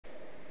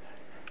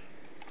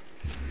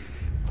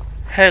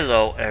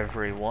Hello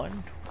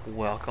everyone,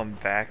 welcome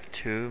back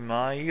to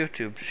my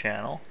YouTube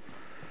channel.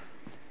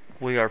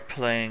 We are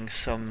playing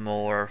some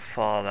more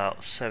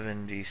Fallout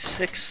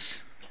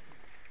 76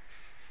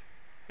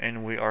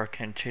 and we are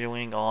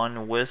continuing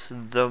on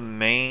with the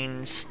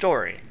main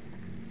story.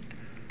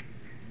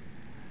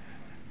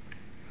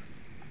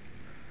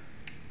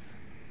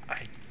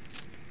 I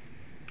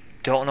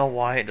don't know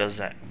why it does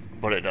that,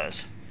 but it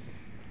does.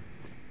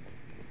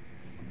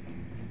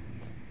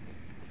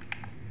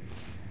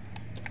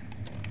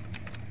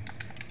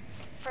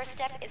 First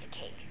step is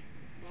cake.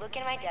 Look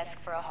in my desk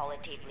for a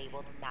holotape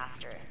labeled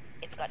Master.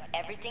 It's got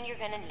everything you're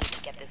gonna need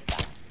to get this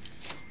done.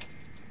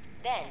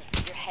 Then,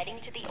 you're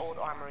heading to the old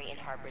armory in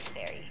Harper's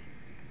Ferry.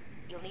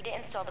 You'll need to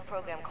install the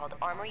program called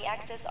Armory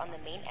Access on the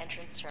main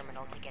entrance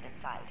terminal to get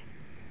inside.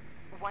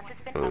 Once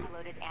it's been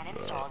uploaded and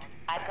installed,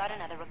 I've got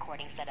another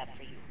recording set up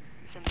for you,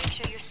 so make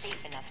sure you're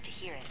safe enough to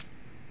hear it.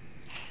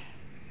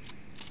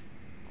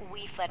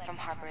 We fled from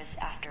Harper's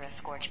after a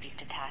Scorch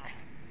Beast attack,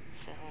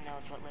 so who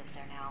knows what lives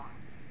there now.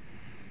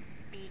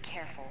 Be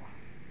careful.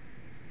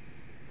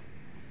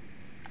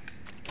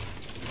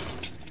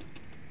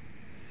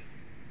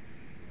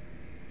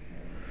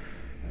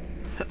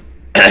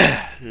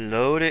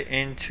 Load it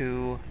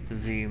into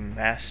the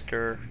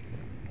Master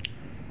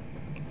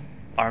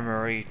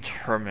Armory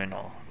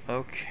Terminal.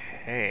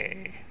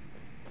 Okay.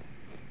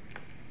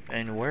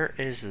 And where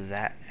is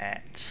that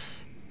at?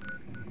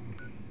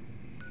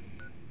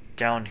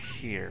 Down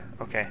here.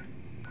 Okay.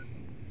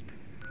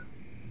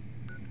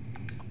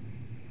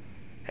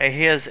 Hey,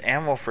 he has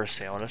ammo for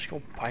sale. Let's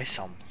go buy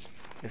some.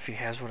 If he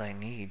has what I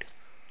need.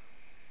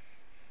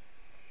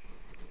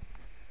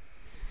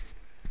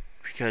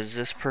 Because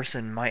this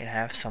person might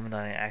have something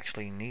that I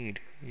actually need.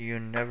 You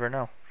never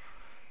know.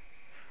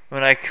 I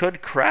mean, I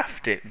could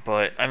craft it,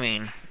 but, I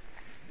mean...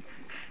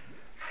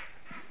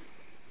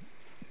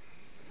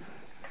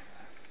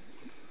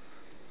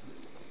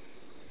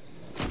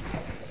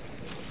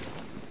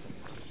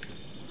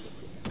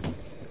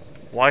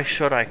 why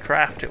should I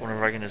craft it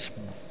whenever I can just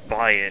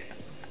buy it?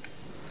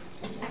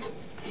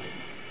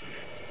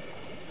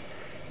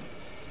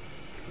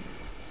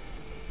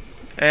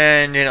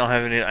 And you don't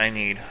have anything I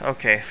need.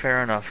 Okay,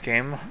 fair enough,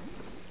 game.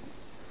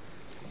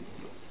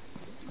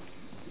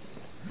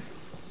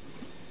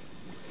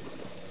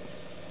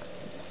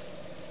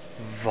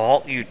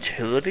 Vault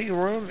utility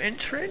room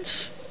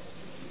entrance?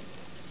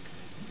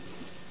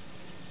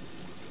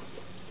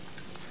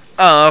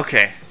 Oh,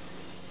 okay.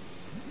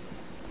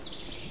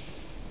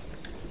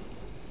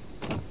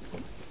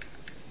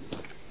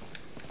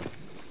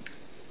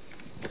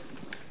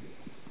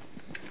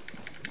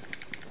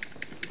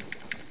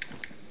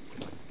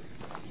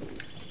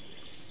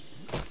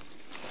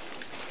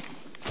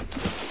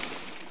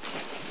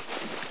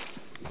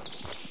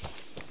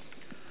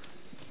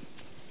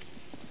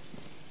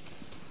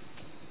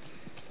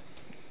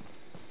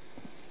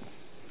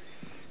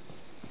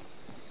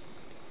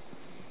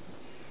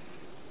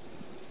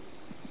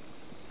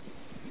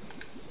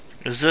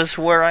 Is this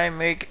where I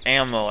make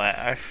ammo at?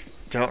 I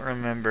don't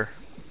remember.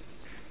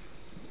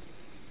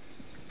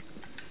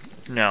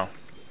 No.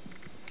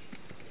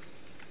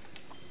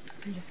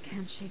 I just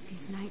can't shake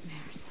these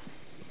nightmares.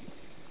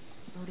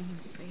 Floating in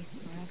space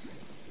forever.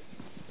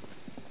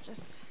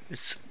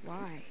 Just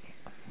why?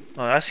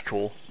 Oh, that's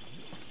cool.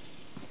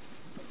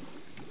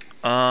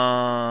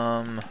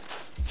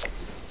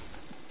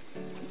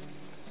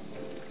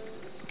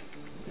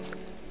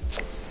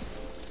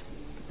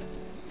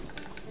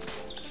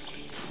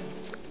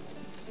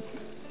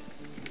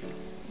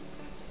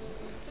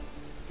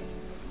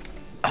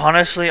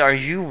 Honestly, are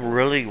you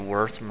really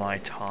worth my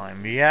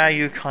time? Yeah,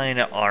 you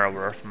kinda are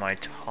worth my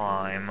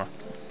time.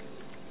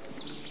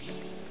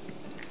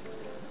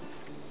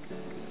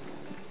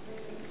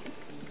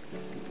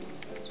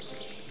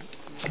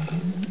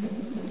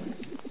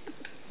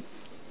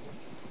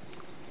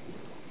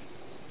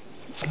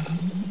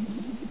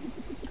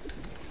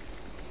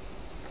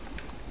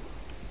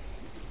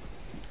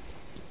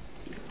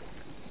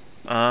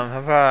 How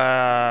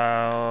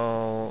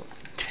about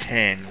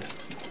 10?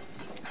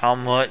 How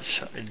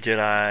much did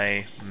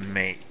I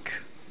make?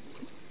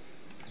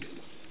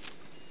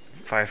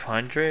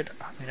 500?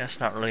 I mean,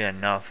 that's not really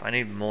enough. I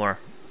need more.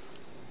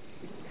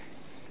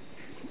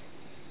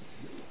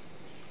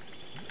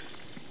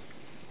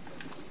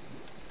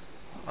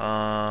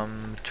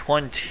 Um,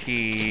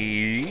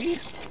 20.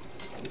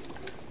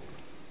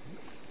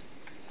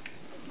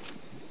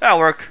 That'll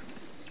work.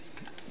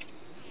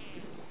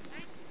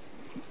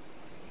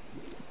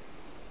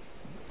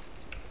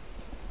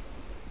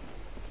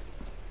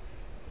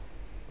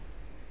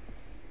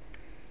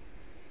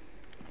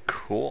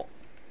 Cool.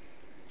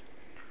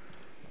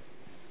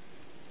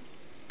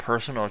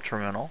 Personal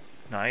terminal.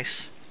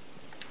 Nice.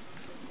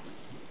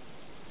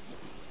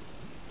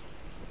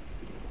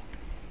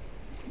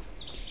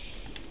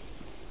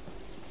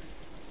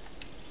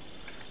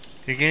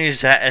 You can use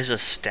that as a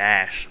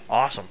stash.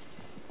 Awesome.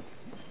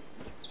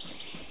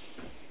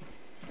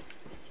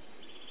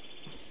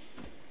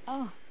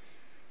 Oh,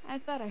 I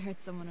thought I heard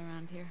someone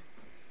around here.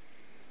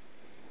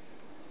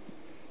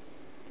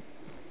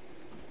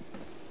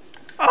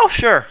 Oh,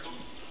 sure.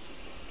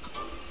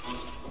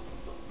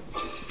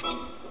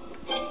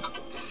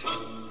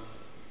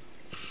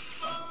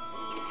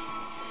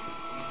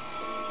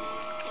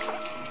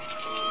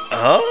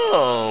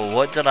 Oh,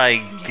 what did I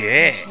I'm just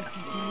get? gonna shake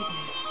these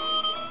nightmares.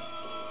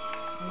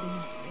 Floating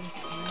in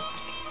space forever.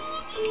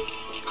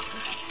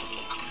 Just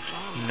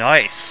why?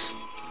 Nice.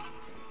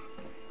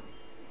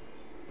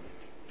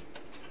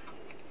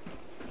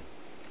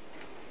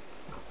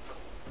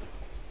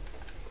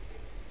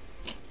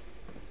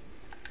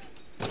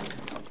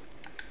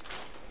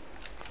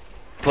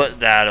 Put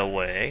that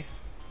away.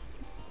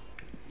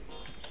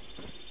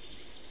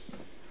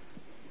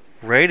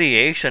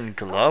 Radiation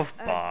glove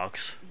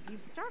box. You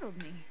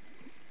startled me.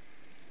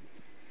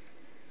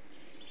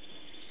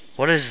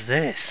 What is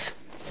this?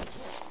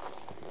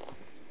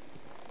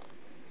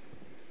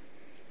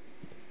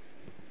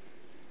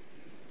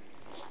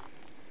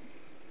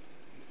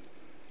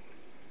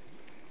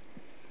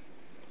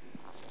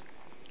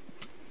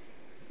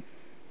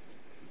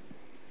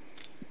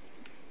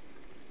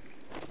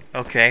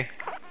 Okay.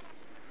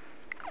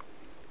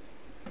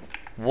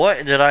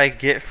 What did I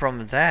get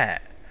from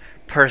that?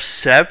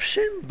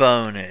 Perception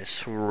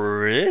bonus.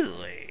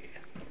 Really?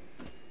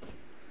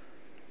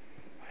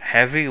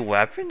 Heavy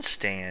weapon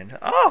stand.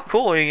 Oh,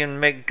 cool. You can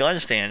make gun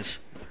stands.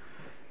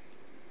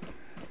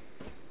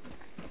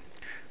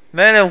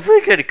 Man, if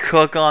we could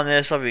cook on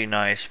this, that'd be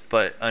nice.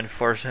 But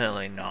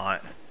unfortunately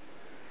not.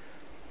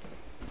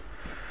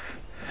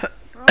 For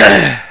all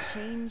the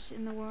change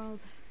in the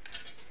world,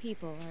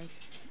 people are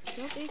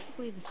still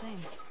basically the same.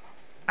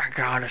 I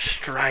got a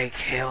strike.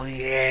 Hell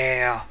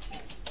yeah.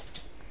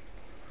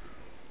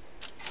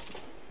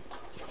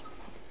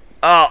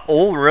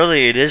 Oh,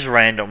 really? It is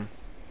random.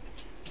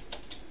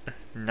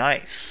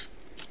 Nice.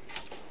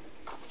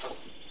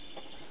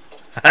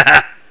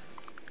 What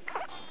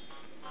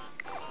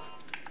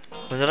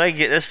did I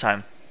get this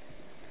time?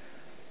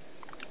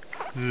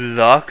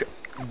 Luck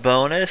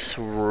bonus?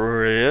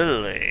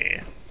 Really?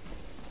 I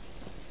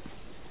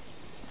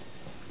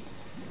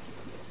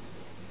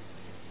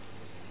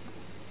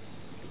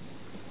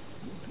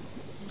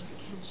just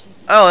can't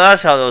shake Oh,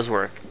 that's how those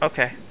work.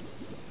 Okay.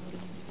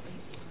 floating in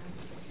space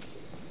forever.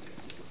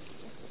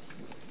 Just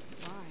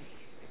why?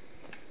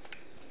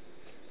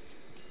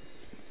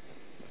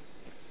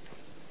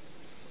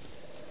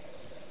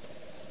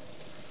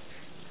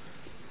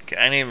 Okay,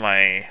 I need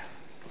my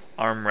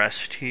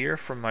armrest here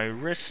for my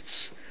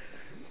wrists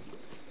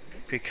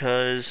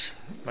because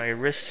my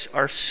wrists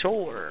are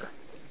sore.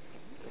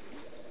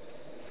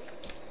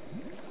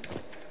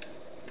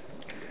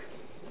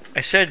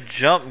 I said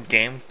jump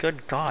game.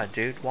 Good God,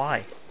 dude.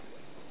 Why?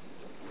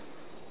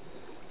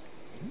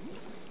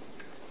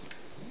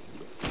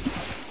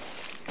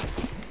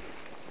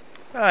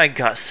 I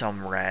got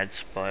some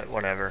rads, but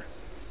whatever.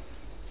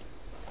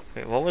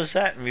 Wait, what was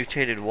that?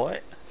 Mutated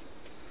what?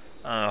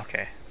 Oh,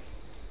 okay.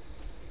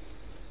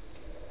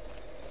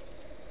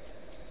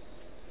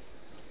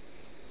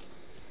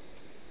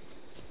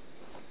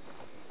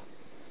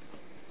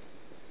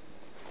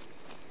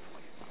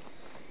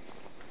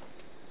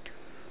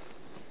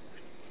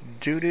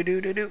 Do do do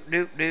do do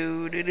do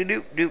do do do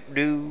do do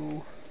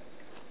do.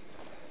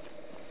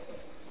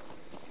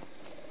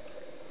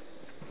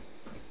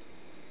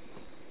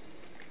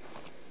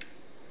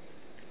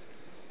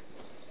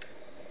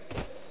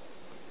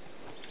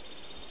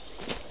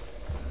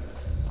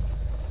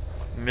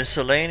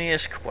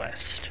 Miscellaneous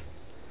quest.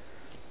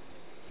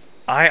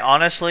 I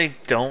honestly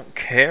don't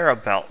care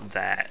about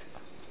that.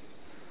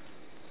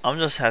 I'm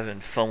just having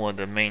fun with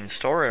the main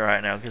story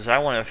right now because I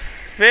want to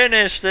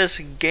finish this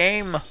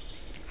game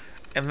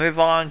and move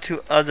on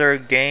to other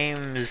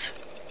games.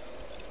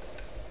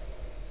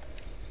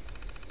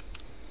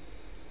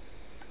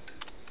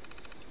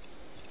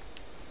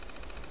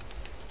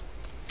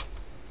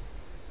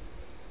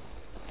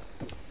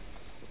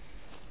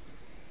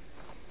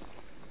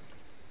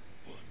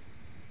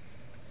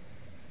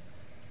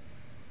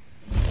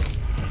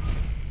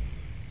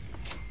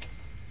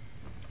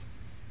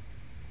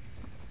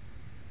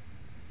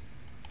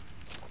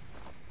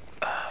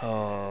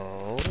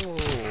 Oh.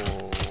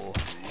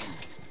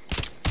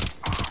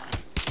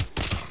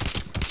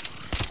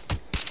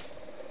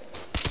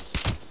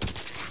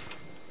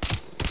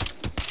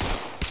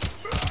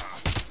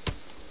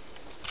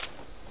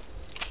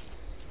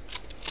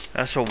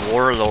 That's a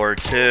warlord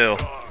too.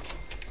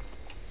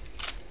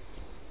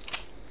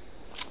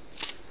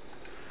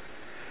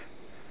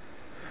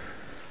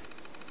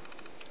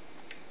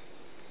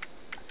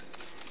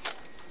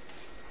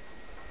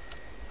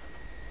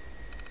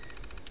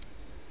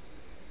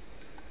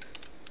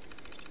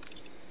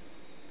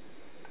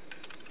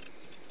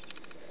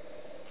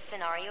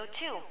 Scenario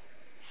 2.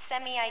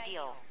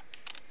 Semi-ideal.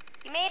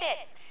 You made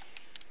it!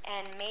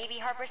 And maybe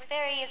Harper's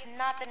Ferry is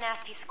not the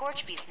nasty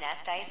scorch beast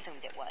nest I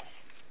assumed it was.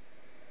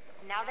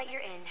 Now that you're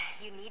in,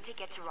 you need to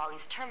get to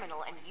Raleigh's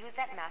terminal and use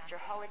that master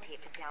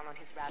holotape to download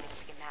his routing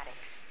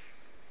schematics.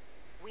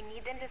 We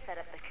need them to set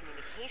up the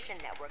communication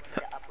network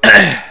for the upload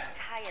and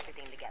tie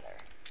everything together.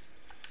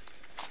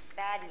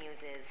 Bad news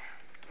is,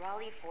 Raleigh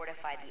probably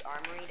fortified the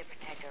armory to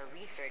protect our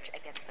research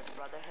against the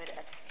Brotherhood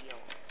of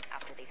Steel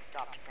after they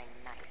stopped playing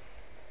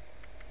nice.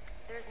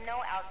 There's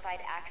no outside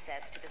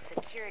access to the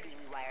security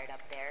we wired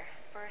up there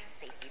for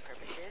safety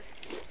purposes,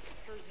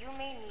 so you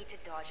may need to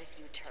dodge a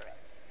few turrets.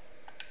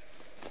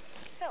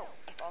 So,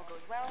 if all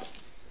goes well,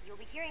 you'll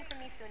be hearing from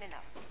me soon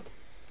enough.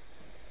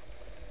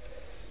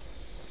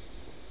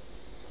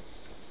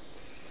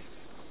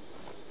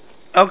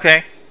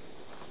 Okay.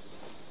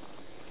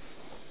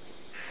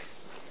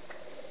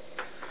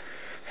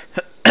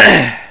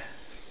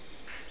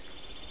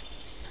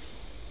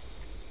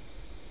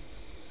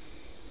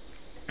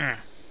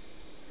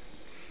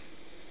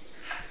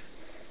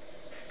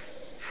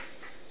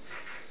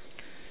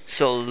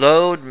 So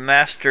load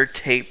master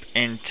tape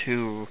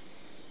into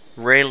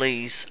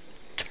Rayleigh's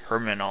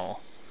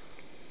terminal.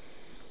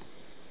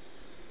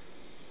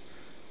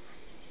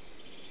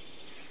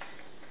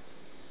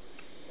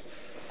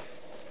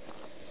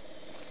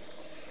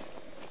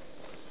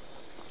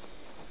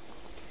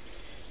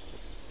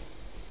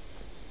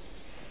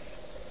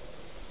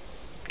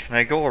 Can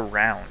I go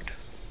around?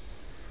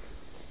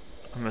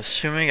 I'm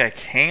assuming I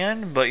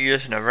can, but you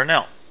just never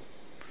know.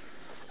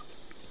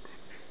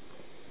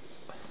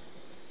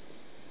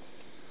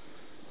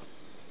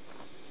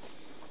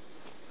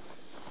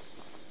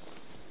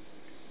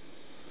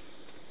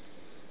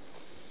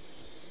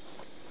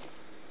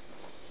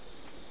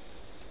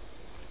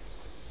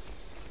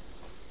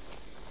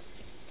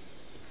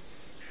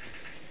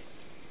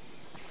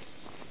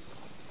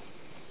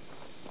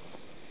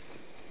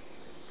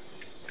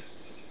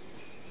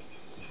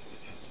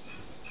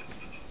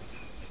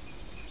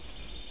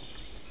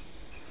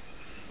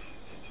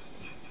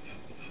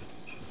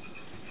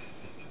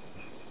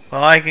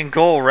 Well, I can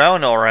go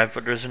around alright,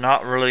 but there's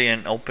not really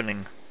an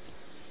opening.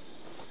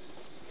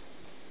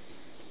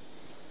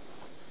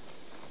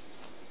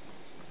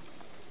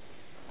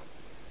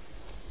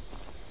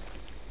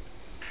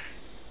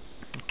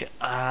 Okay,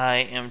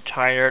 I am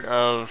tired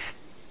of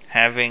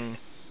having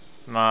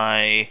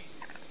my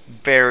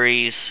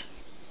berries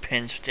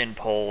pinched and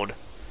pulled.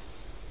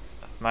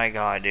 My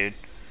god, dude.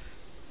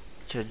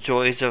 It's the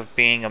joys of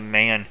being a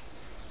man.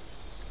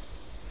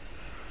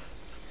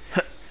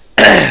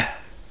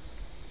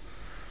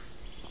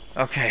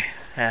 Okay,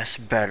 that's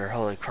better.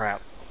 Holy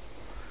crap.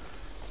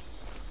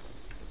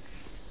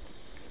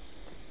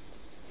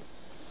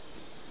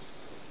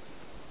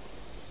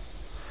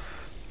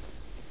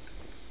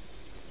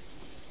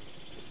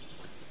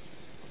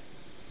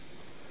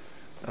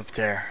 Up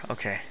there.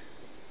 Okay.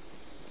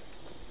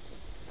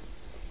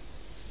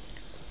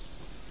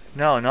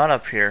 No, not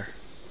up here.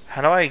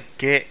 How do I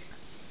get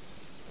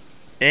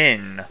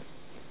in?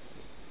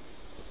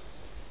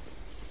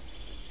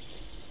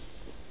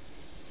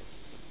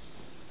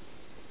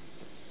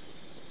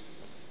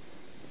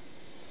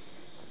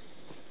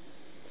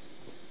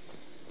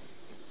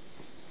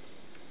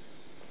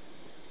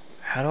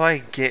 How do I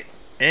get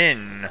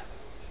in?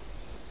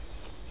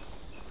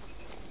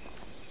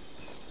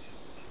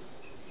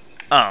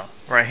 Oh,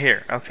 right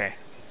here. Okay.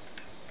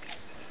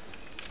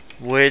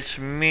 Which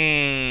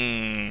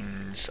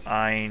means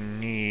I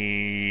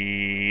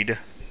need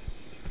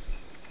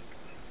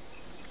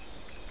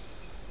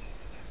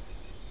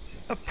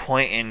a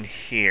point in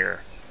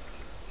here.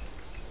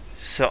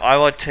 So I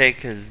will take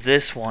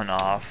this one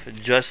off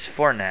just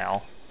for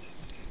now.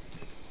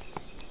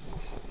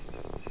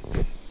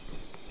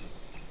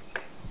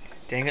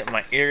 Dang it,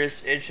 my ear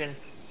is itching.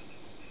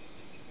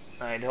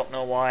 I don't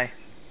know why.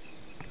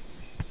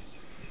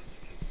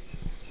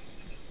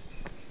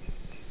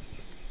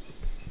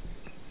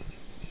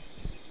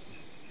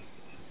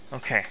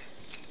 Okay.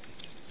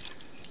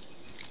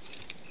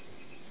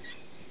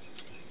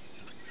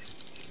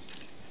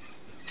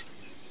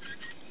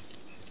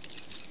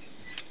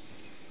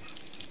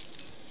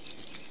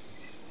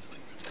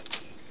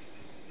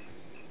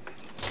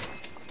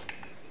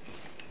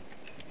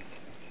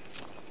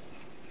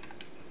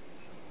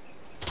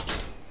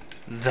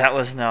 That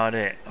was not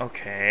it.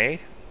 Okay.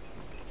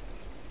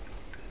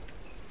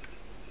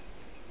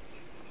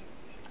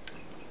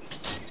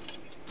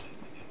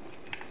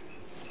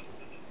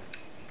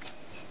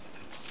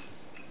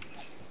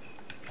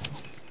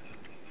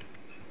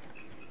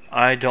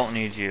 I don't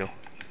need you.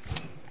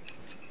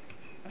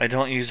 I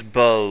don't use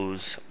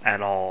bows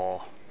at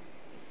all.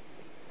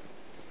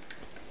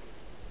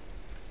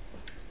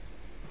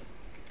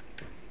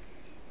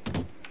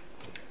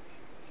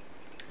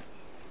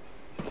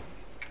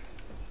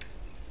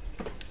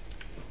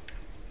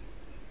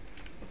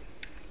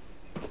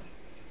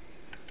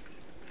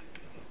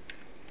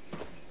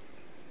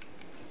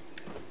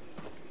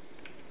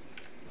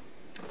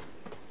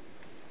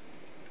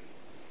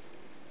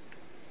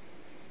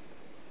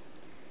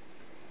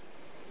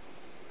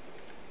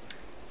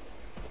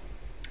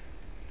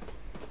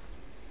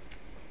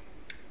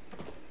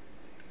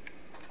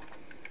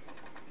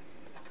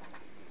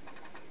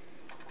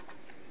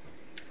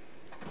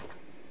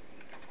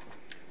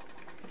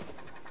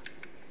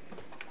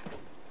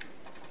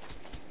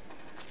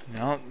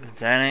 Nope,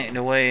 that ain't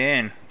the way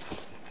in.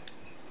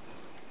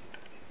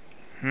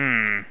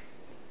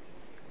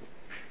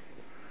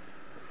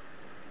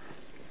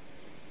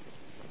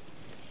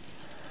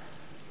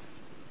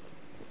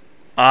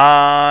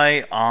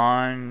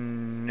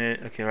 on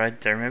it. Okay, right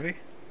there maybe.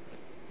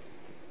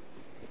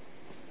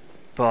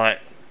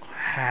 But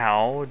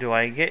how do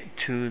I get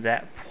to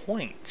that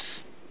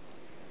point?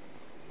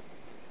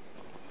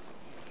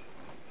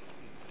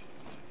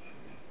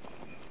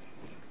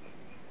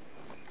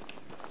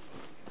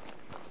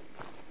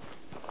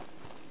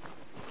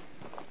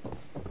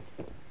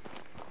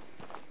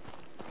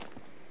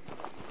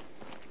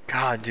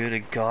 God, dude, the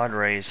God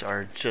rays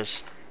are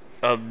just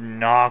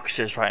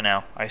obnoxious right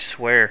now. I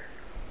swear.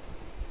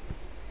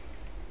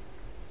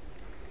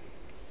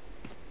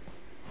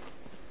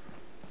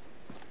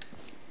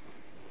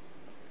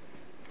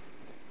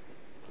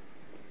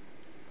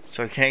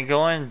 So I can't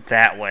go in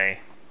that way.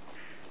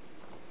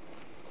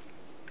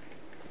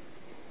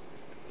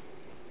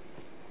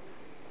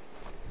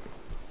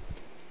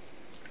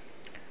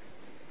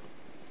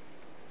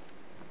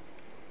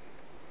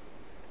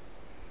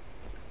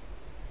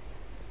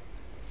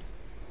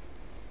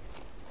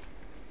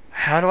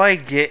 How do I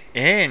get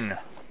in?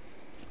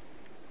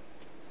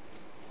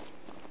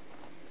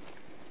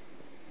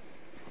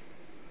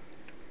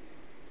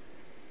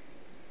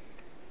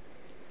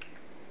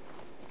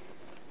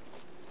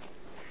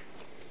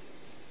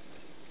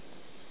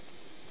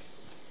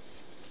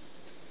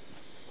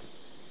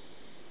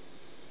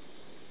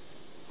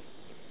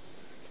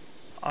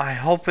 I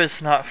hope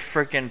it's not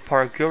freaking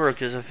parkour,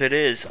 because if it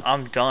is,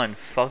 I'm done.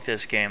 Fuck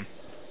this game.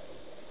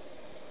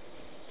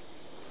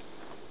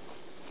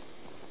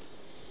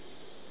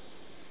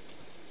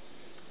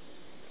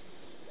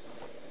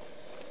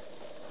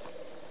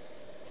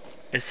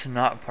 It's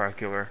not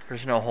parkour.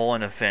 There's no hole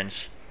in the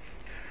fence.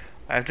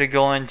 I have to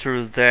go in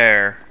through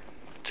there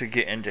to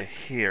get into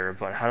here,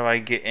 but how do I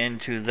get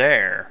into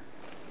there?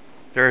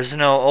 There's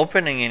no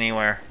opening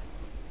anywhere.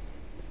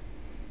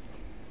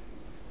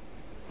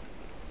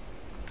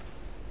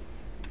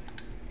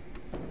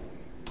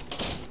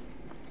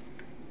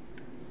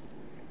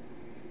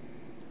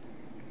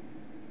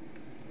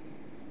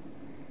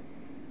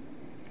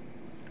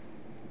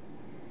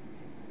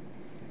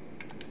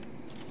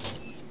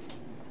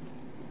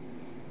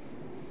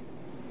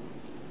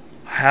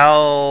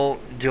 How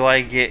do I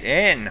get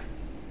in?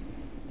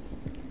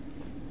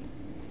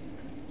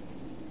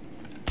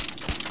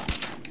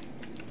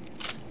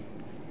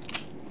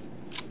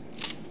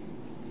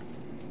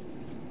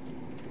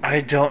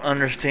 I don't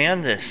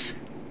understand this.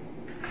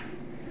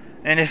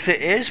 And if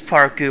it is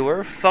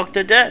parkour, fuck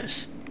the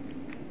devs.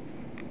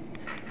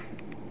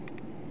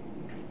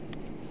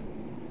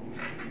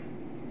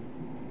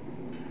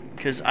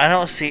 Because I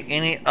don't see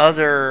any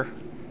other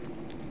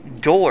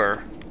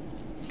door.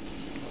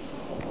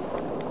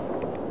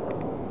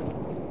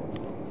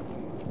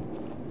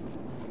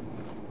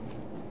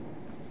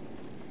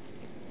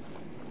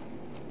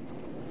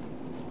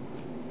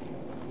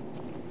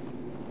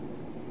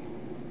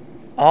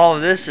 All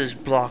of this is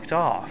blocked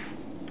off.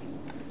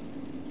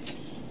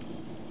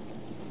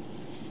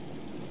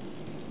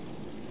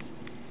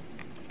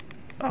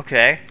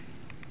 Okay.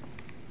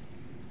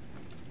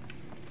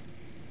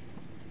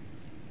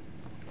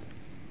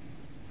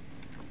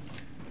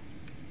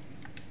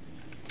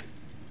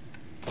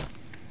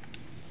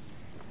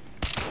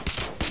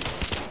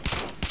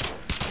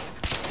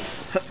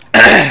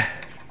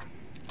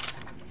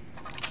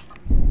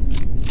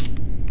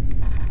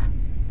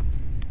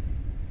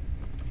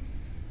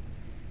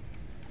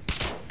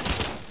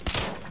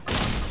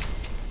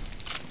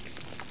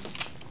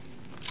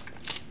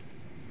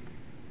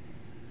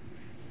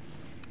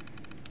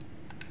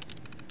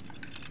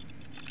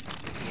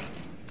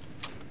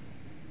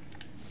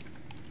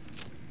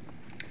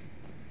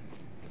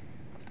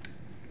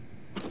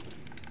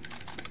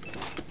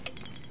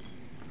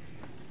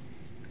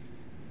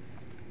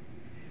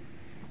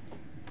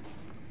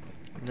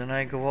 Then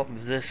I go up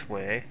this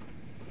way.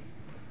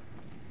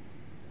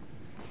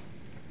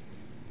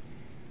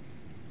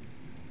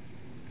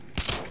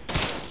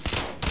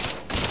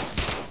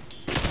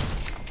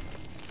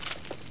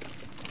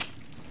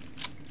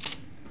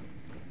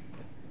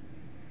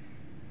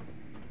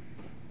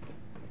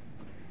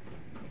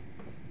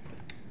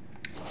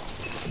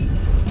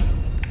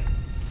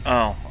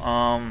 Oh,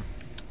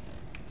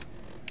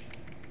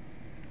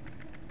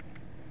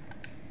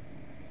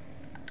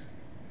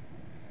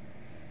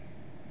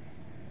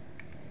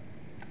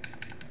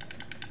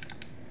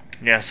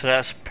 yeah, so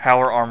that's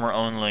power armor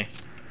only.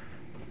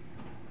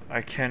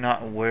 I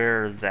cannot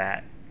wear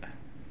that.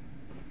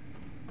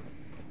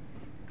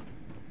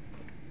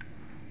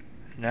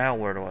 Now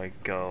where do I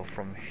go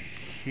from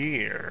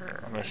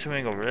here? I'm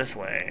assuming over this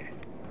way.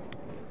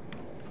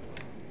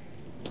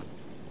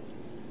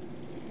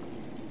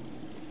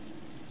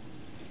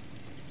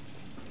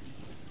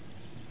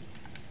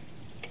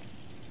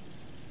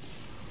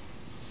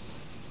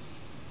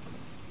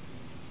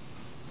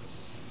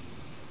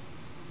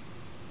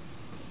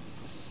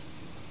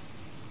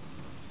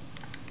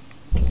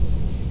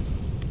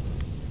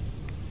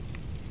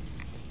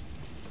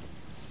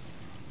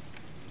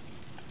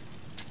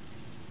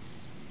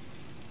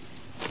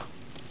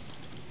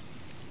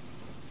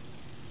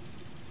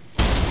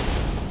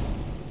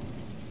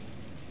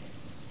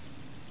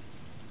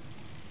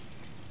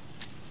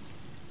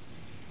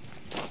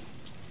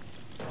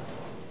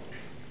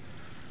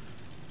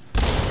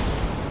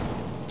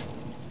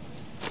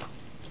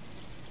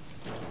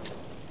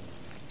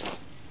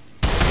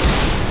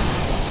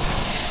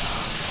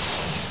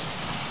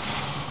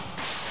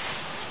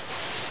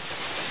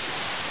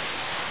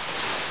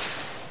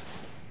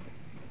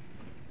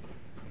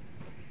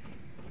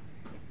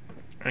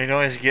 I can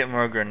always get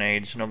more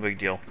grenades, no big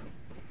deal.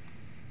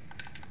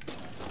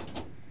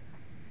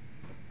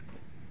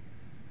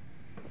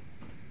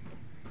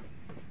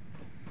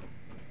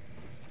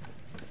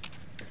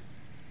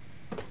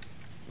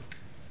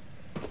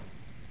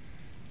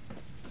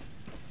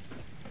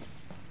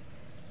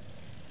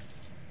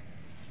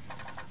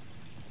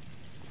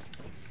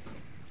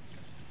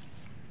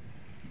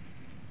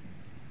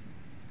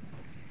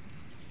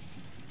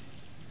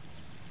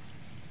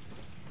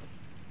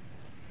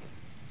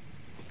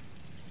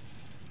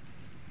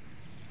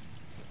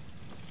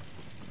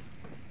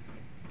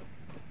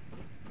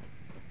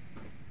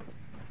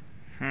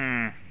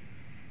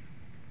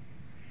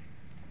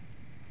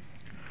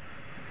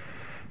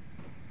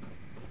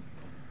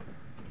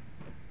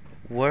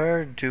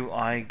 Where do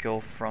I go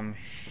from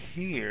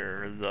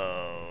here,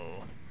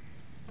 though?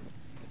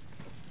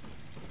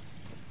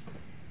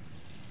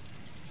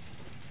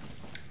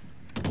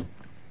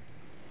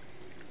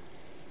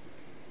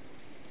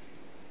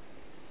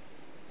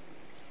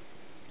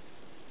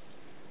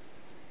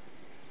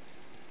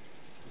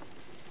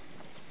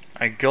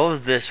 I go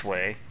this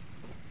way.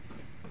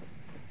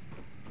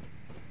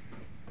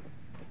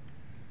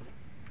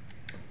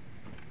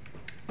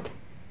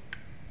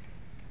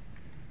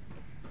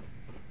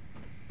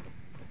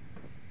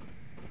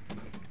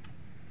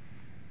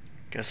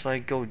 Guess I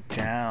go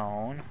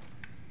down.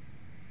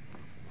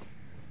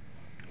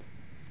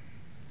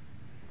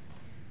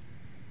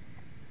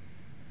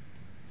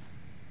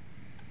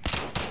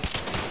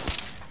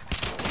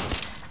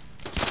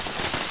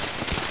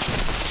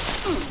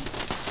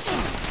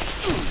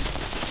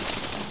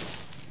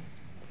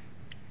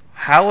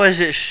 How is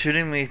it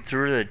shooting me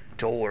through the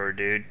door,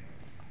 dude?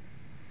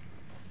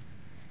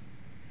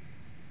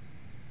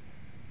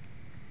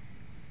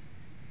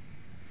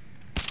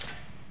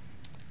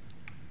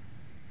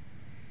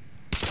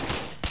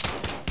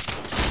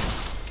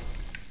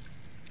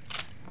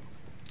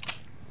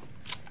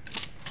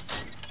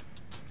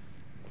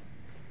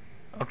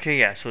 Okay,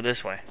 yeah, so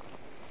this way.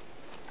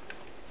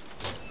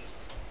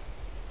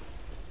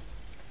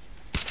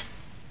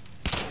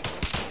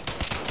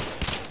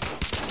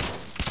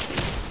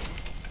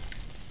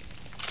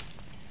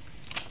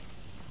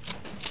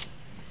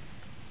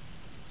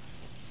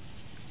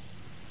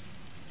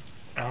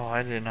 Oh,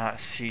 I did not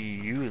see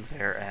you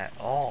there at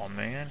all,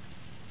 man.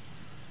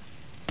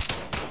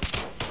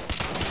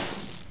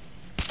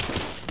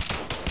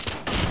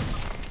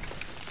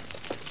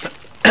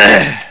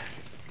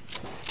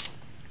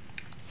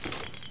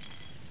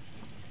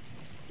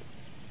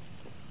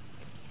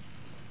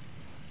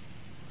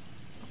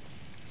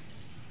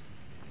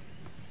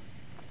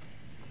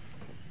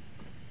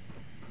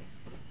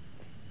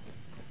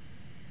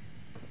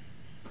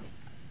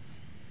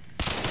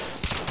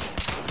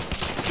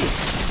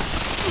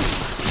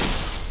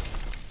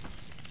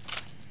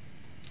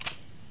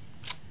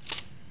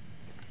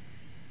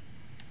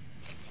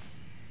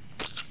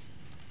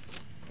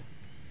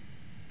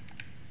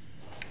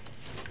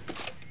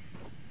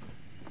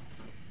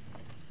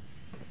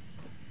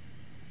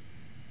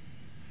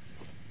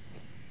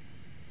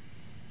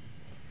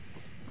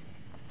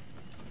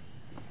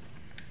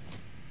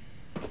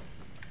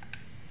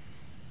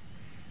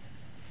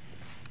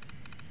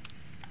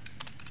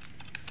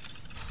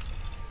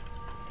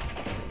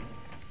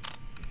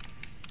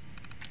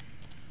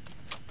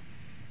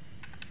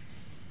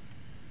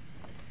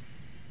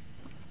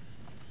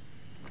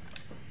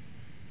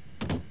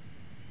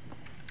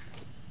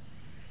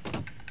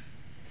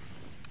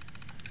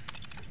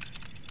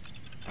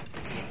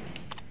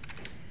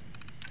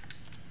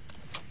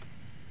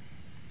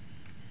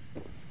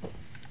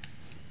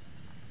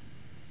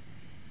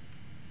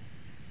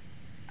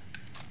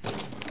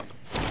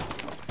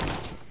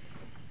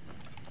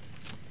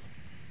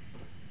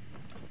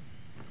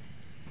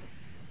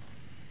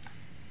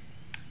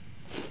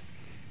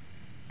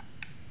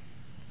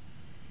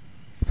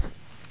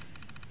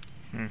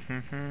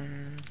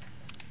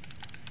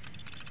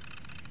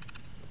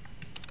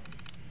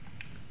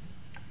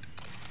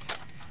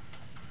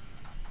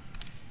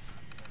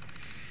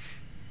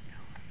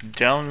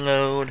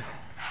 Download.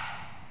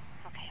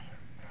 Okay.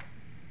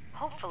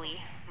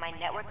 Hopefully, my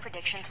network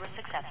predictions were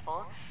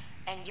successful,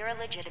 and you're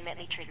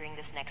legitimately triggering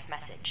this next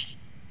message.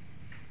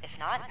 If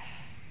not,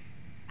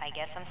 I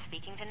guess I'm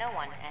speaking to no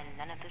one, and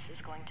none of this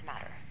is going to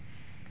matter.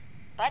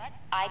 But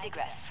I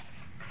digress.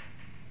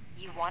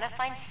 You want to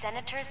find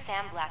Senator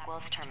Sam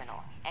Blackwell's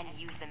terminal, and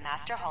use the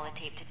master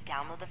holotape to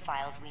download the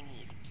files we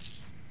need.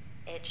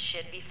 It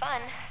should be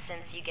fun,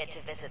 since you get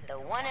to visit the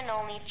one and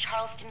only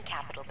Charleston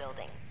Capitol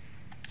building.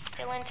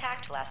 Still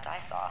intact last I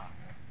saw.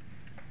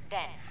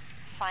 Then,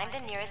 find the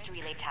nearest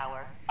relay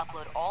tower,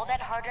 upload all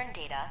that hard-earned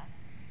data.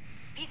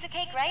 Piece of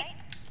cake, right?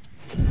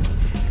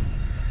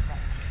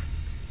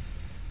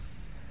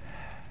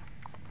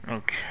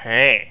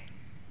 Okay.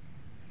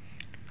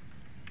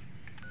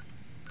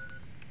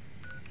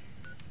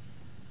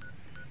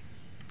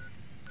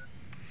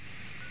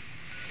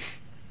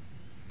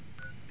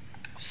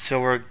 So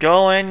we're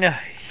going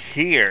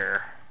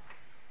here.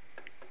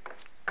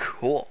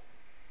 Cool.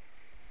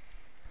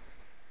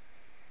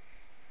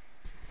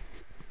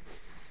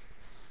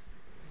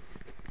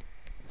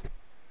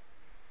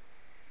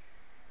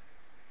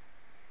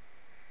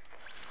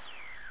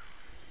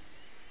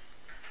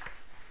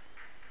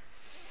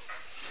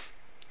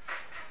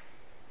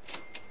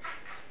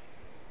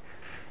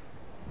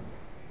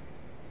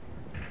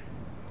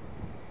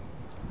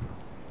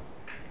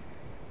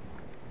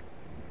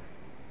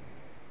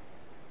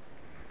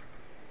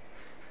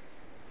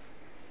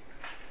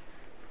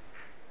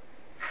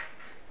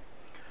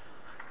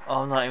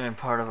 I'm not even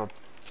part of a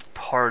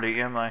party,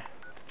 am I?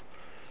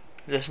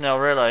 Just now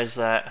realized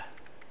that.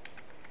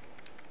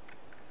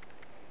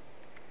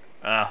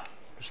 Ah,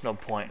 there's no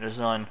point. There's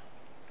none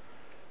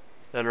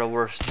that are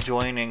worth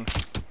joining.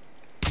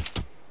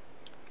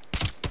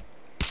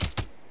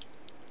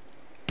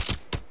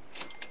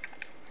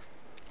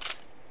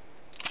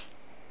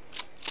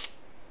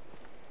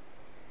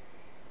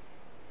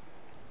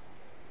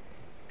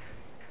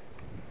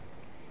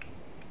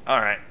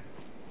 Alright.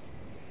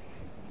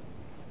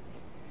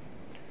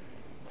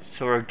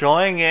 So we're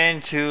going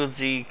into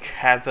the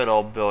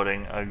Capitol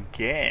building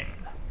again.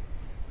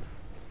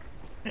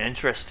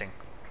 Interesting.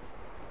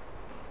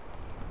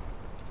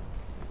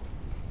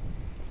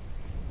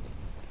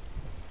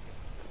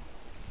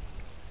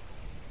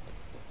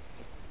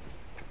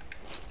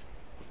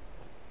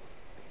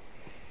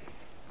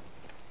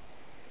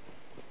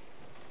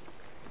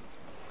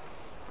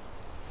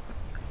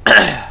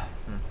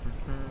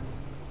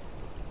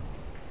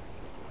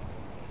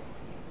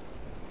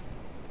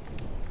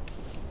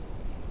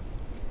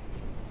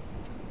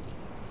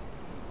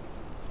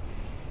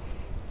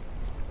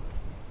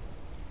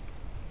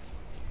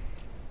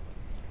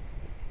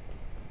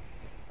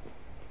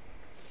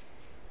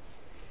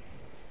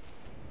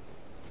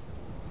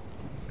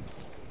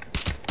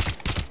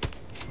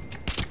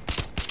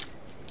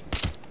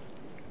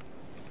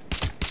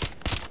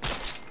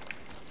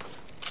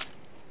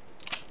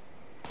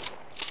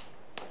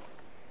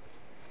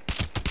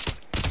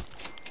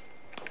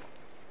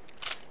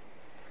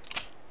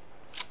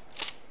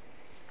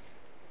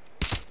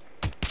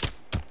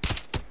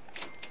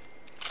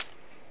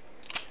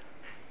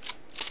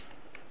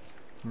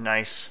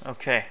 Nice.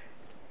 Okay.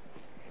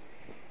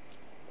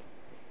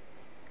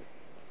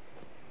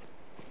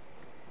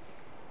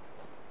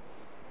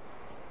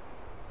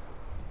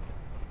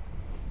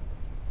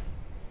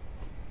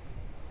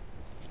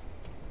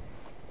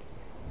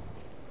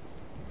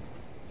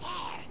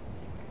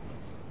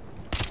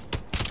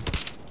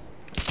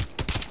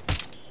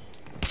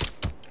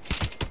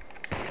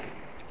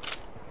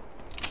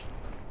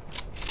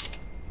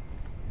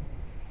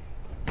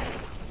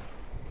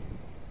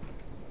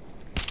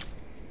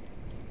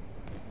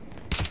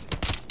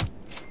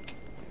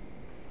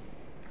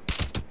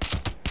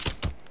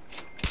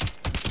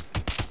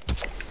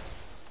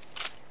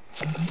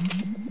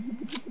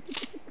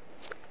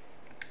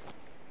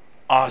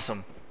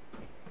 Awesome.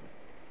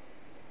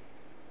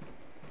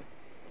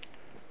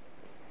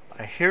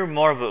 I hear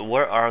more, but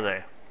where are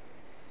they?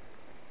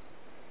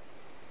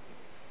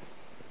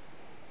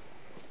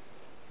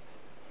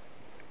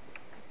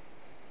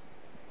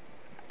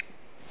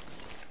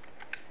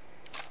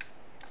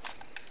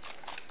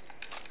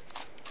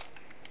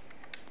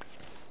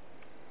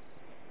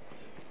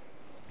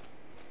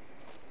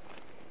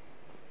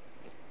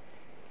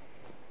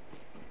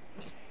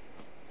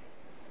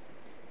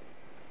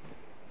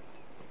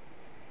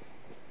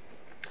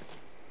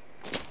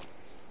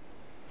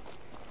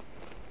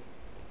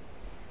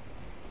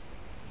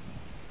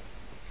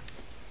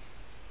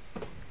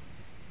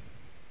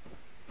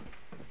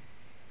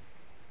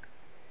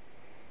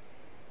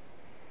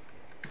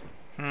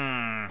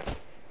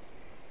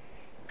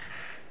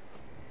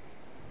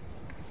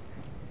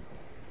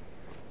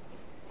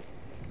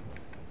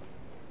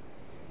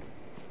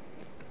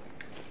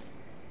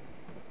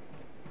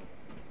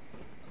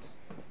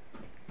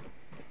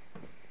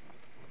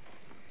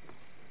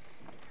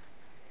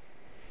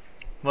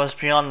 Must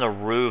be on the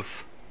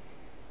roof.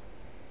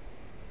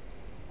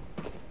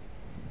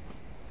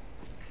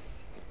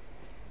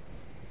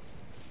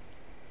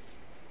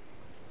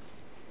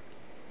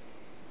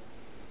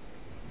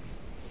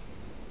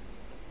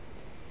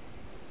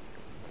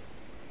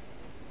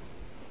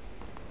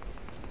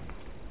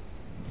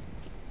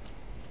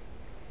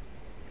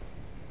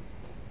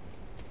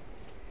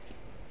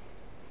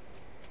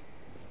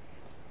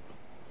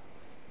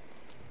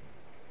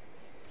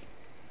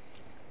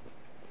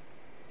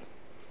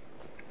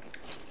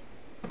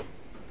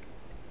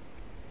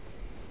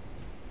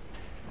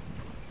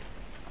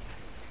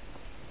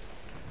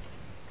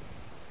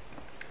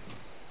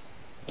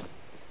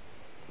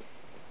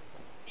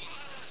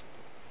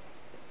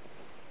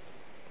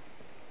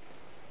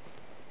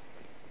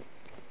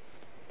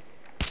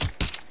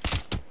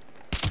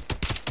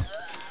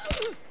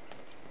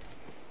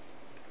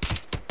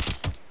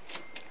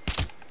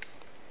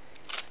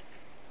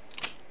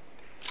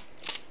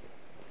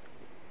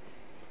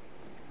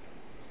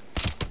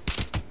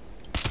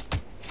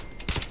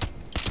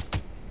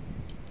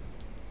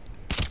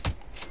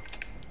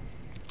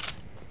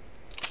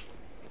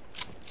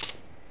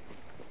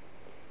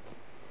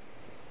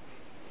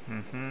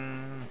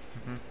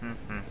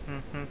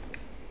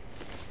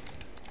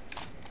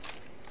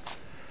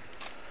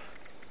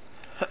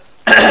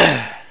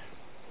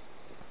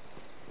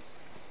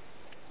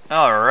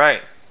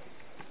 Alright.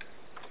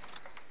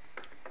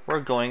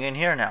 We're going in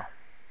here now.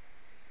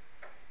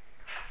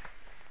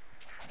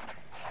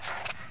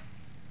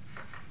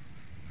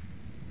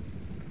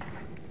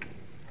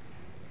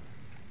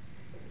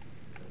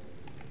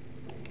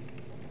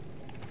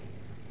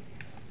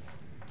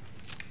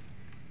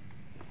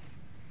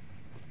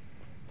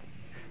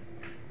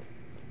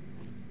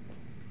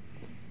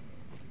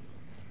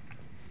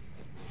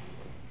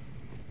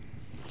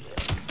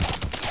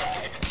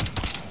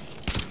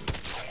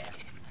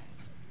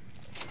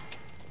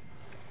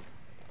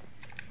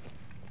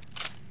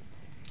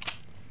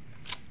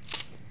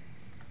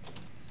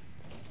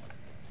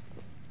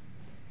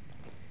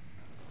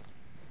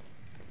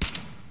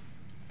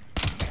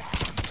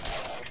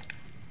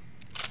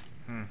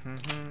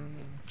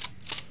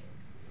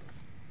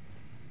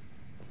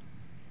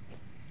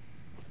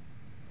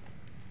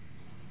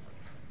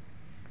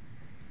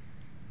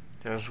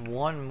 There's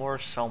one more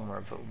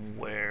somewhere, but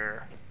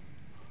where?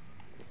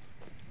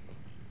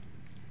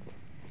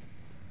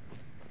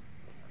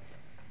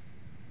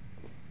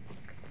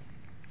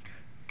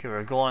 Okay,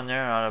 we're going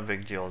there, not a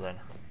big deal then.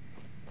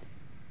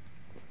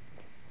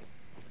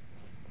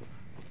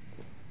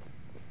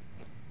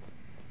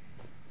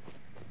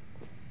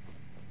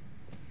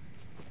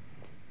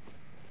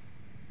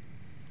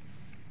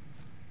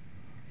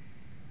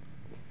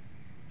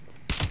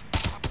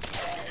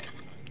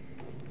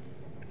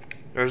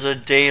 There's a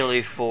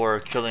daily for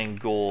killing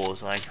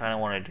ghouls, and I kind of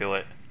want to do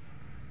it.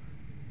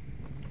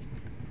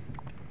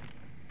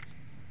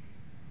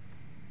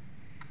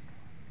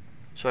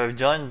 So I've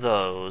done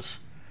those.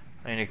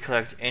 I need to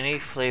collect any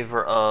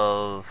flavor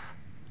of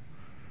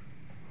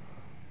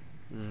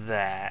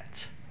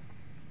that.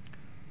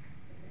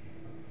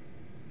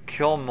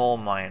 Kill mole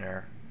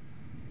miner.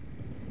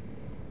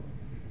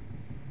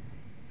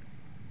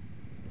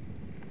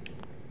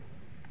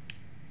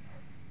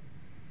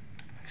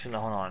 Actually, no,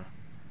 hold on.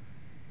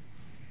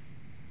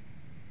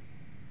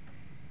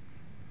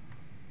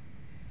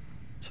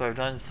 So I've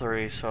done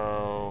 3,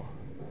 so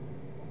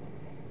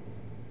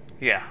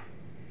yeah.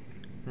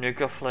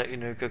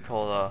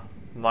 Nuka-Cola,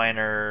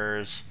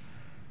 miners,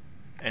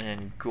 and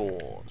then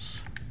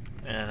ghouls.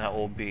 And then that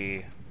will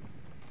be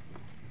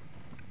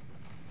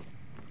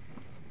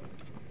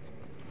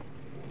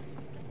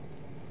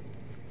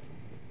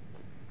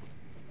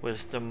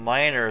the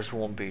miners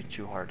won't be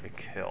too hard to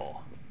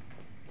kill.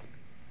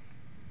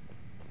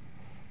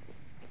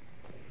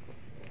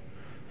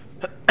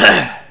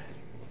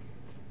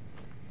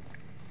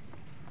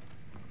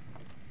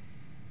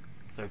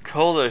 The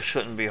cola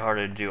shouldn't be hard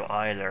to do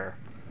either.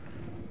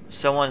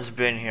 Someone's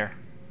been here.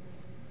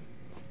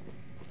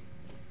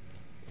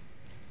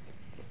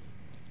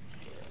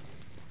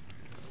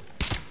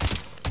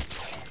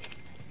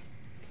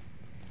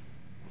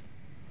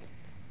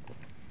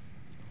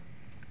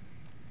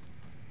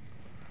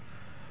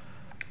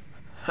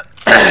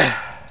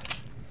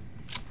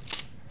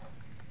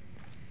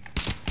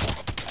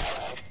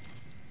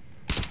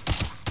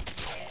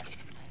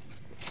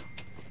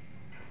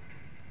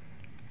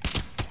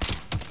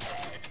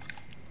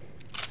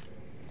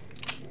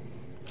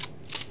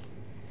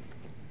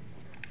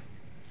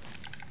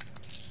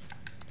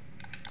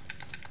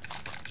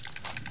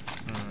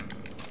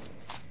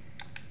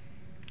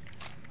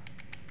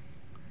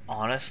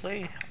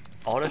 Honestly,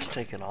 I'll just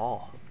take it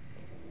all.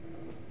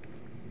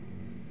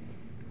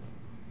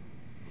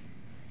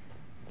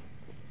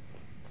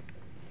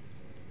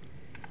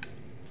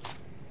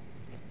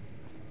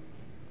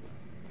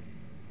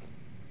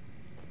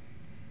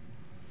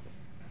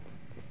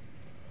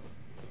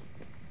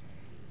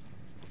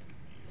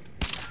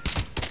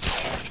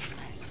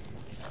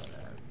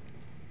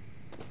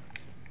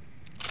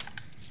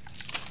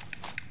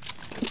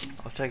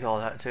 I'll take all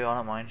that too, I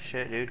don't mind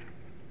shit, dude.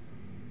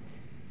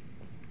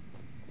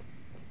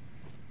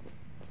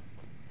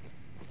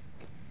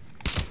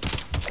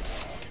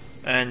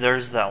 And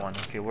there's that one.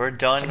 Okay, we're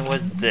done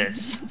with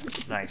this.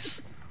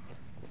 Nice.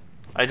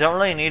 I don't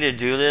really need to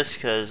do this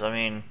because, I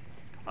mean,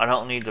 I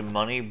don't need the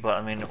money, but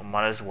I mean,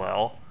 might as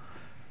well.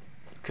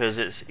 Because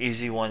it's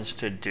easy ones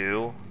to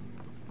do.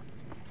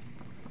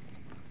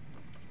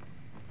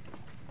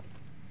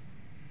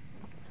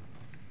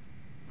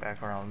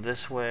 Back around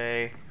this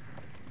way.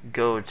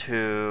 Go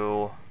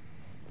to...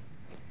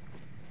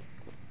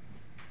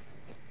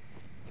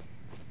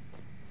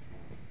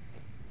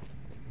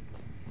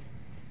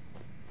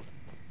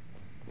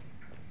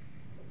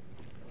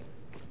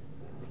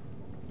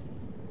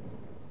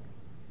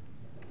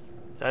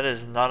 That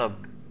is not a...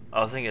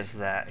 I think it's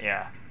that,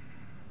 yeah.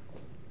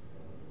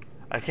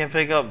 I can't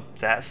pick up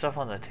that stuff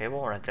on the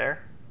table right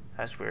there?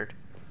 That's weird.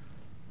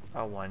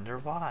 I wonder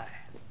why.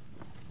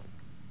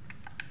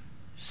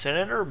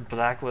 Senator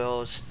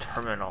Blackwell's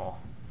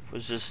terminal,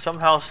 which is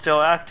somehow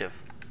still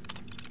active.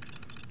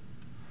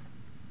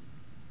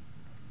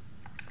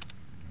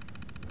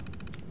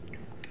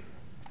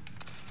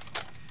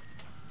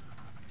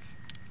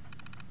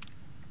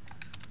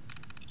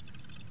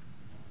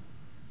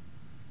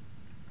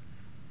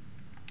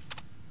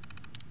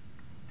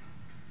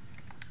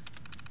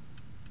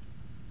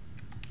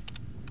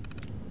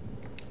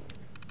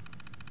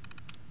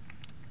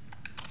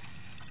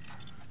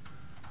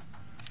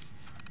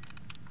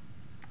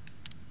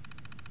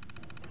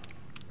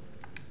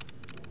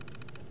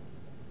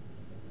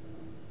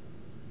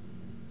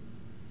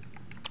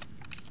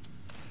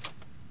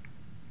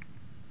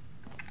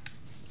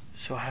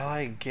 So how do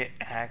I get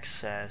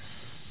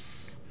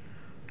access?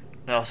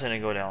 No, I was gonna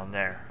go down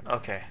there.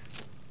 Okay.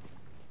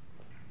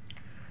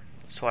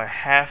 So I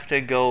have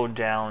to go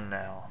down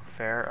now.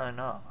 Fair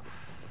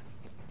enough.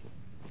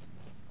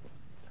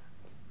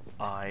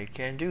 I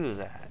can do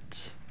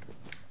that.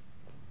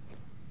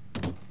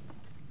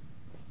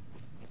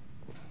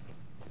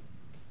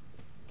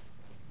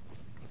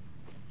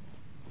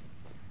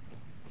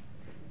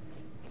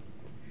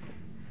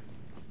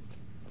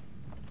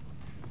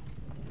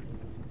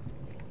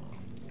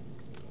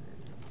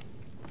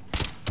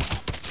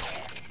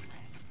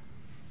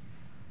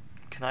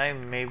 Can I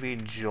maybe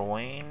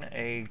join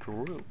a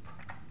group?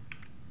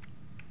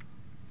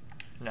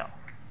 No.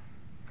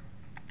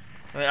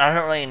 I mean, I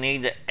don't really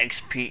need the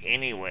XP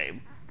anyway,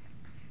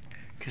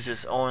 because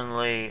it's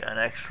only an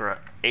extra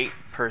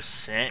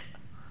 8%,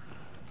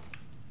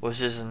 which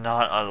is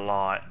not a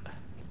lot.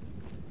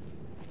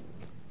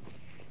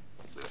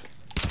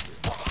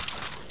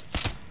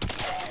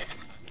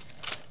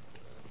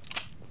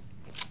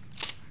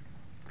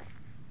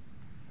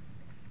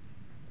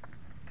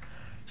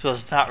 So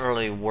it's not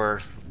really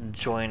worth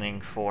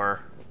joining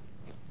for.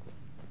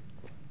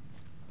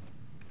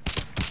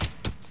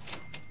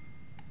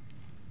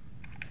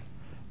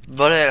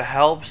 But it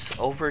helps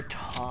over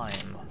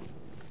time.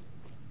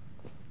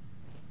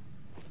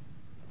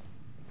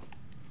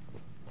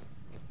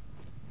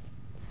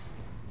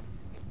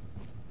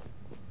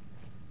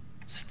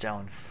 It's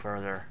down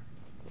further.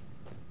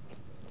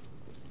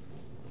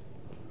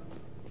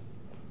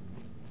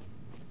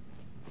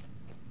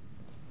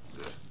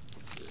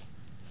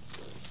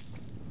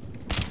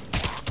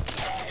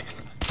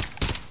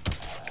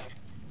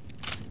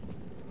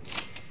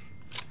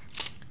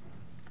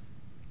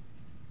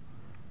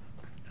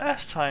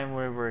 Last time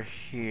we were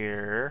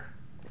here,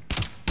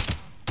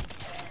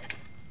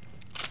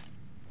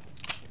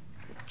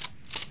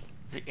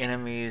 the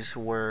enemies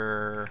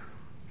were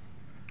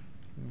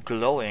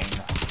glowing,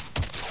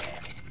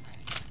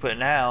 but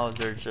now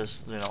they're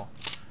just, you know,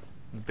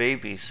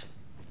 babies,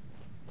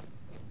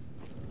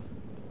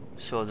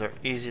 so they're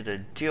easy to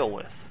deal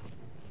with.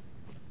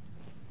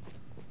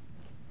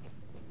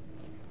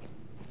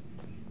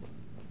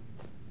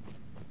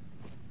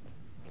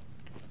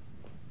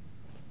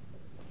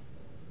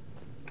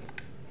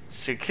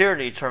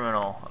 Security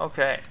terminal,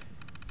 okay.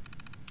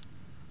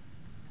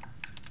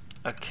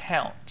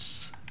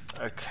 Accounts,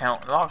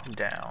 account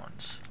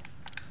lockdowns,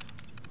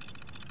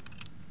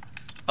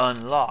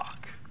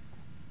 unlock.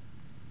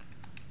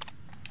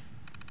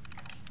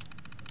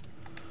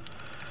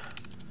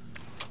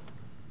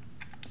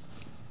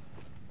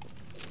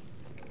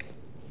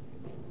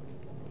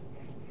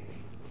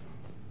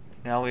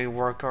 Now we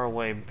work our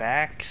way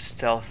back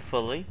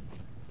stealthily.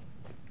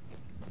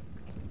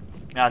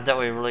 Not that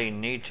we really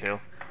need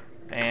to.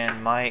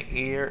 And my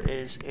ear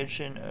is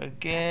itching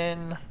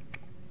again.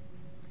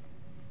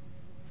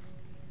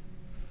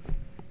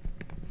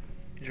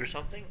 Is there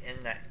something in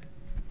that?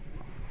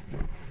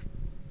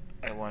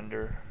 I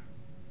wonder.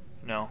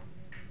 No.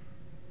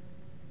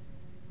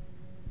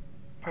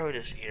 Probably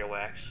just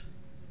earwax.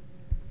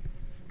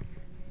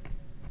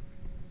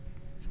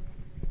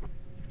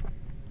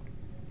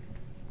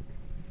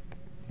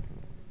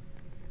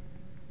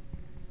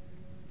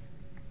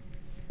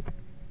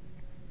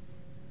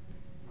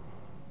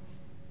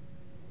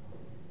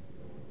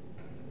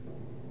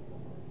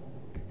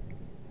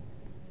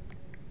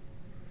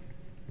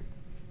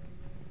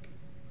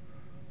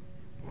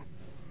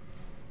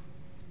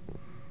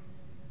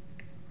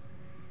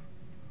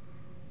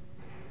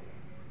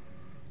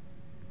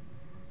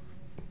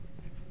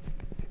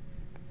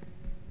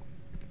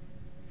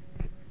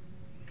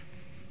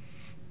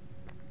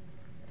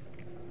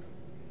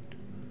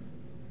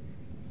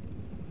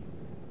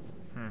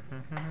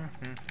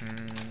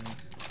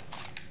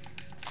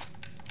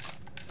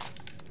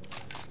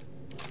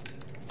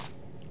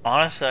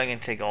 Honestly, I can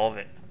take all of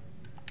it.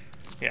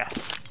 Yeah.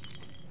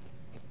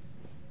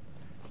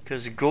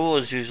 Because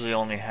ghouls usually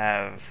only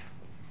have...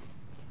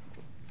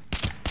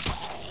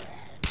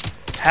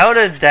 How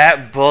did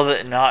that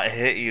bullet not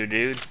hit you,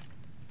 dude?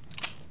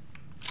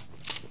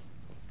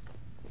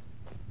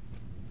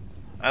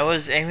 I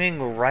was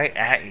aiming right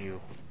at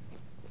you.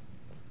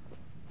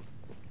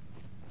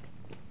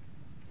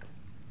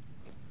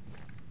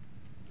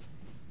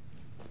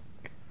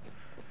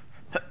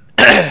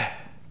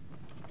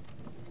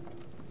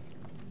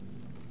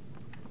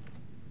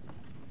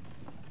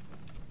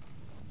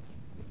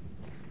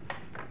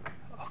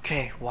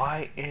 Okay,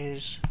 why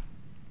is...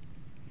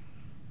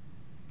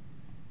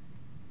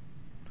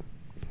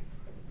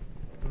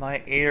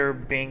 my ear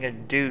being a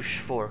douche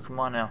for? Come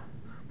on now.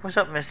 What's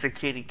up, Mr.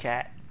 Kitty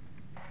Cat?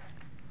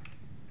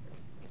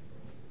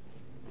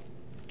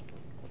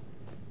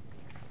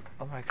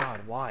 Oh my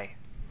god, why?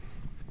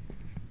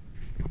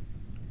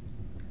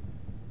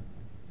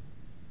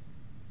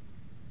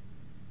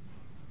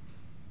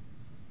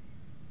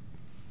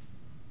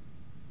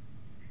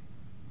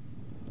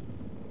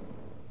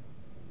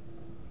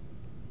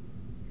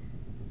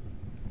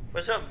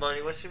 What's up,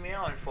 buddy? What's you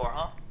meowing for,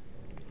 huh?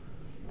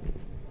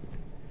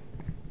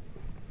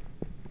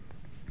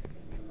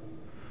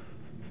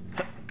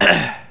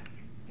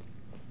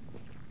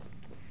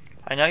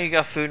 I know you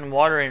got food and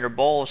water in your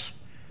bowls,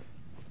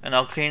 and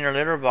I'll clean your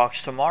litter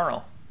box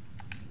tomorrow.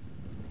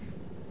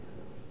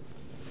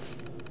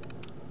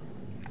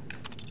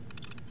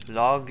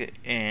 Log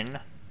in.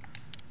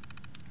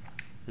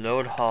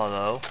 Load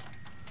hollow.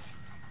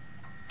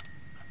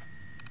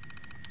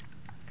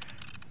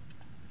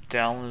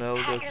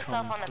 Download Pat a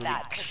yourself on the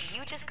back, complete. because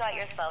you just got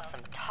yourself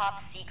some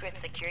top secret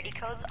security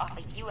codes off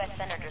a U.S.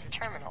 Senator's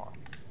terminal.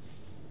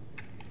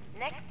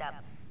 Next up,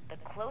 the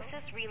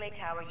closest relay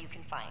tower you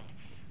can find.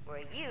 where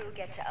you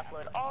get to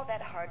upload all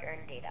that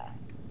hard-earned data.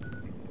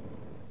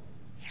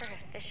 You're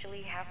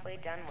officially halfway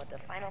done with the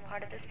final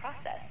part of this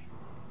process.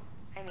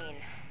 I mean,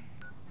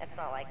 it's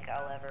not like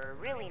I'll ever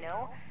really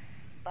know,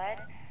 but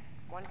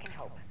one can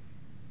hope,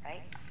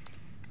 right?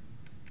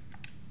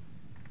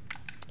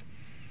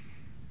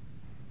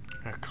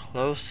 The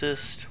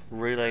closest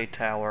relay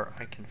tower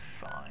I can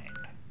find.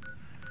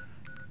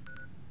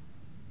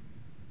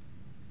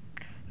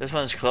 This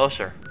one's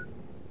closer.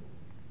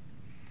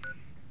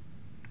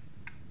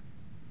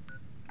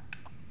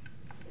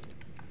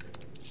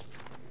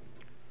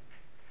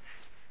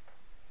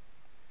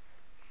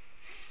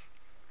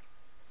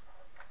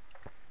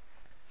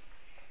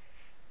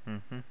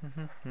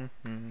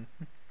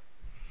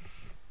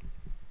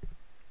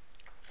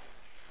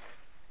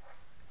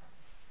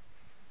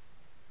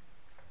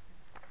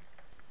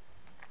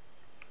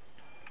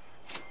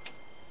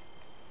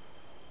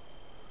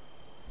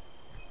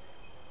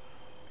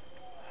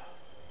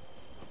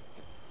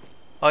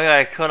 Oh yeah,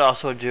 I could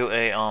also do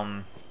a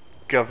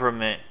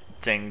government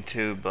thing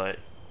too, but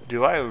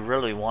do I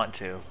really want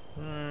to?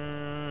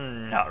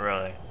 Not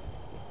really.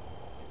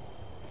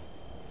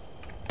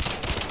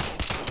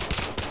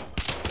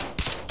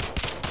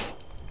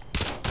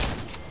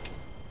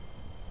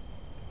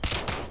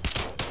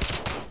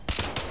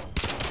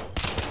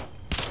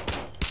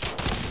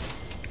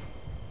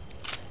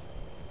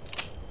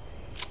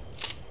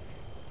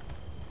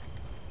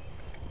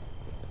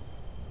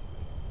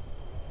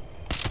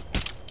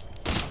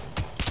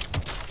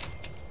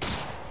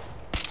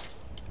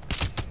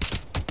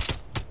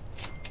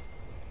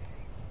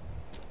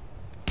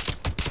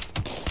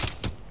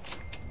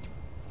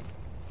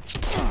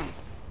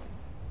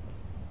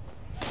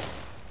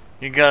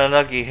 You got a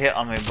lucky hit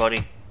on me,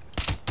 buddy.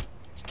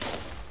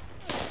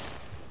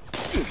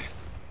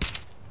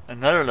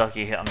 Another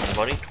lucky hit on me,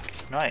 buddy.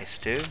 Nice,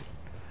 dude.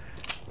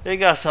 They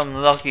got some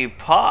lucky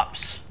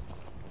pops.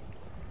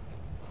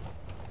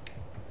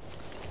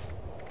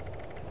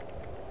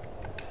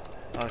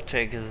 I'll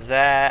take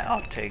that.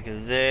 I'll take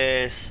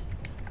this.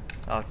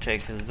 I'll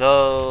take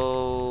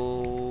those.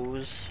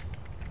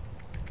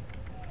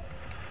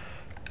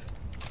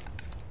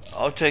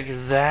 I'll take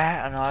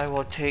that, and I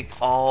will take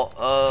all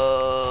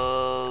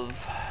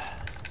of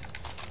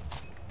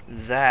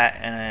that,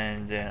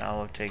 and then I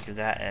will take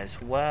that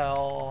as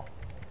well.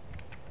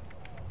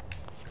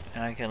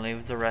 And I can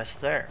leave the rest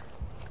there.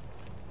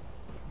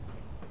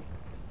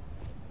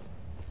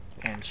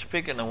 And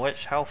speaking of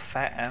which, how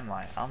fat am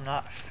I? I'm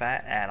not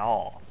fat at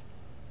all.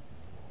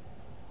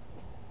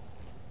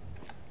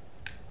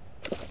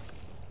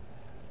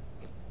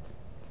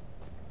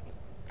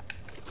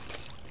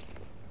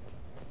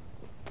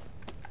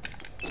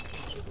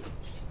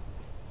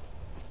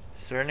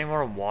 Is there any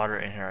more water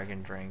in here I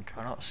can drink?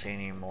 I don't see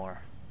any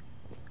more.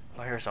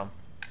 Oh, here's some.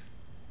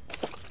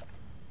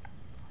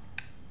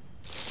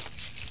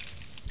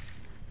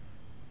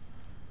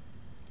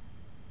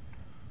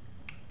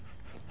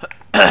 But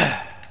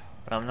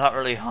I'm not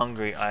really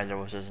hungry either,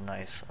 which is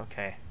nice.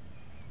 Okay.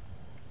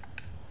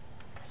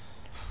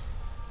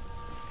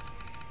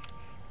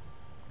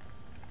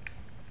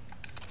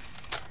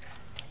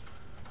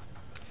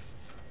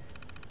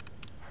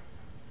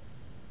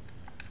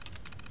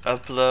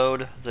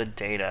 Upload the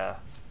data.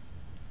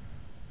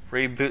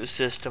 Reboot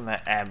system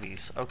at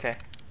Abby's. Okay.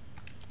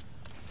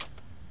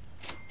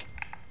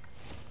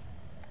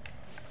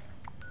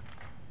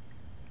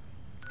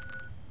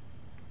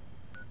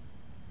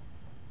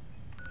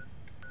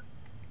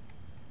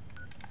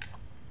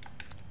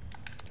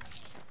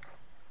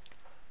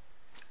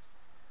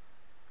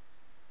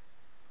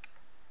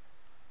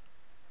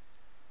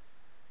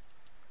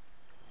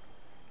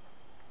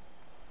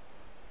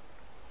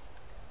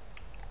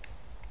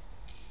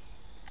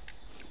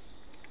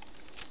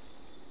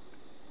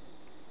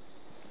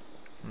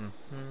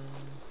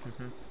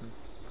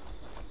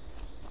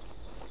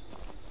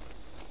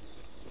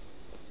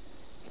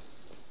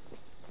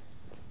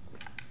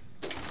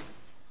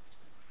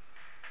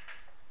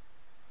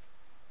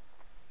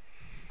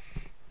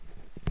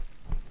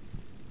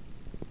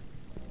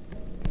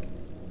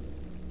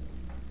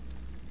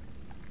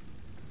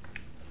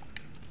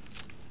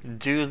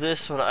 Do this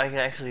so that I can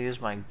actually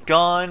use my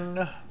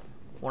gun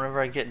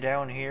whenever I get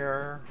down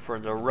here for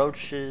the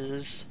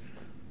roaches.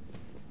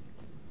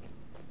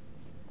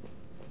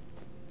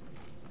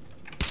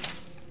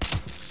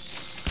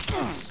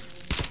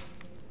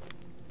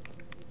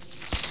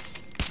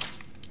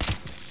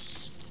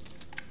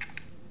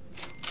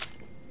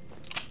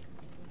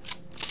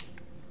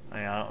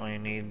 I don't really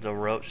need the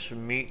roach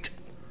meat.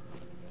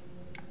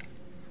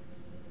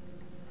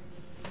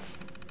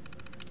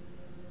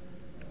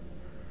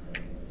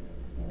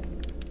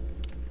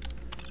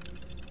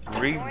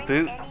 Reboot.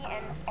 Any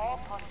and all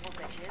possible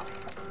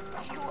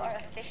glitches, you are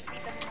officially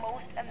the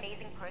most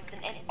amazing person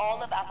in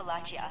all of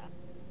Appalachia.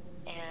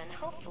 And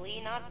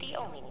hopefully not the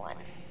only one.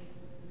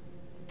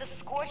 The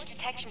Scourge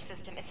detection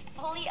system is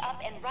fully up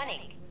and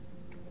running.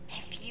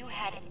 If you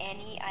had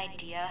any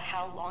idea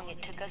how long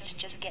it took us to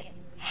just get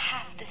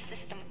half the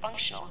system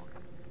functional,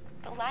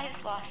 the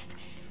lives lost,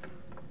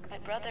 my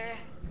brother,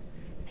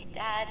 my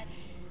dad,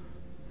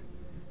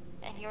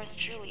 and yours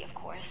truly, of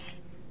course.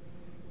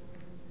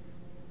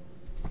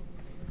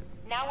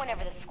 Now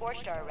whenever the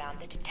Scorched are around,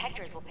 the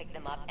detectors will pick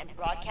them up and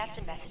broadcast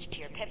a message to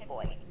your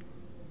Pip-Boy.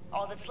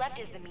 All that's left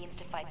is the means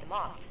to fight them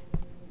off.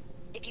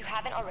 If you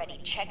haven't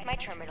already, check my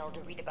terminal to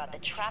read about the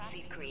traps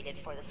we've created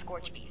for the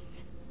Scorch Beasts.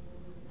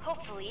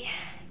 Hopefully,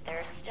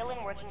 they're still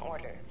in working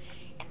order,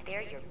 and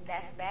they're your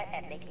best bet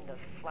at making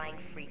those flying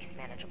freaks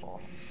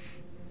manageable.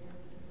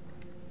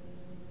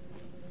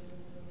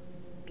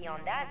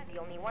 Beyond that,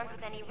 the only ones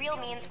with any real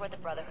means were the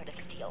Brotherhood of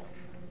Steel.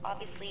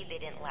 Obviously, they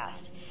didn't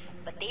last,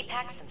 but they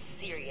packed some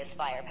serious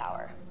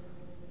firepower.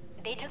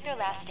 They took their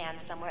last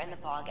stand somewhere in the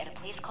bog at a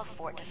place called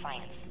Fort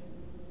Defiance.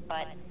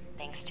 But,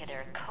 thanks to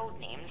their code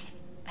names,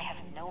 I have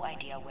no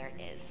idea where it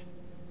is.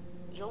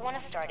 You'll want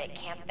to start at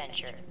Camp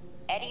Venture,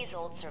 Eddie's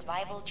old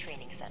survival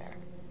training center.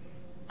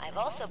 I've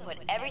also put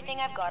everything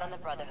I've got on the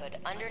Brotherhood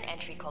under an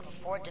entry called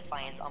Fort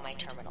Defiance on my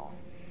terminal.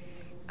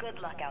 Good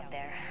luck out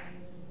there.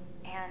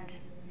 And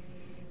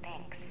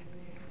thanks.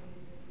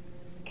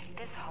 If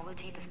this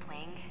holotape is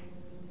playing,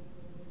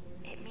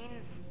 it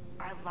means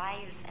our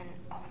lives and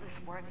all this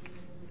work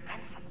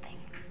meant something.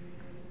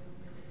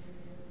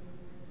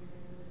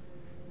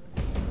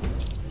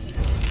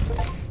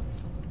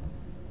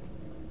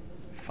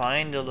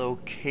 Find the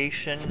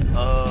location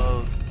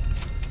of...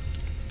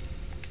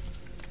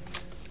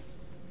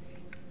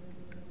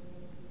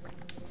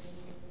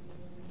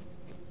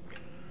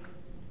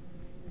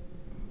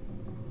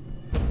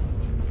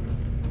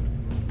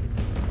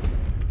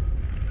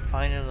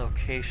 Find the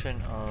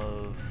location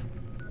of...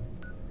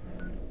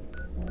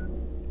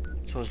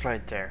 So it's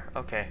right there.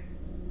 Okay.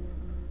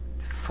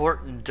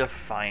 Fort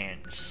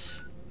Defiance.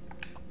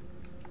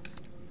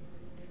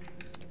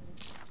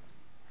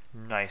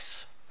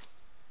 Nice.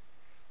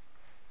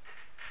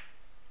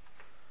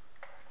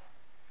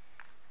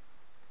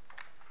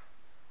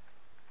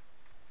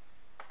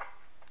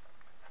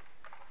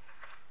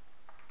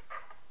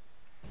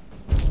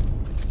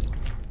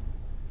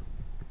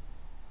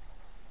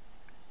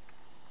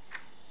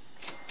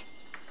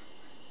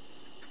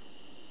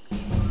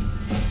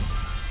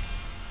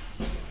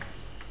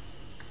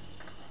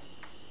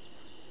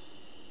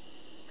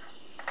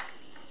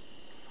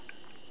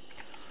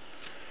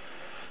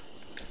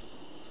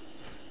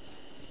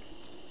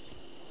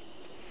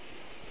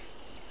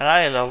 And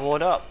I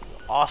leveled up.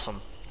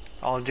 Awesome.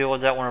 I'll deal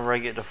with that whenever I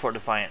get to Fort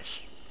Defiance.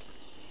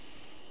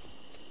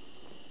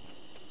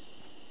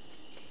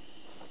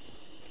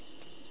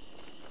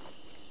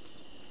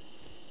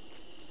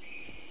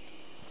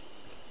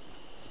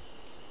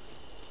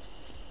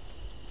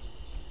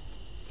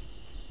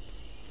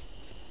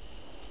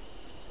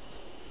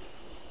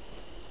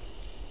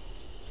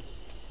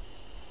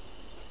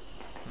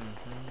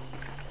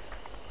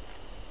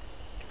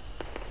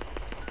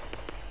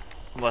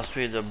 Must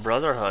be the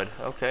Brotherhood.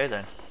 Okay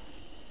then.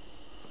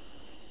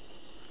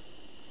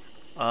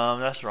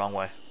 That's the wrong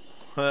way.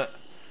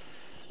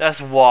 That's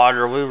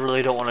water. We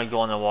really don't want to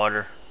go in the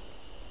water.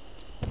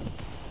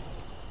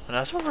 And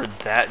that's over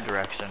that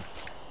direction.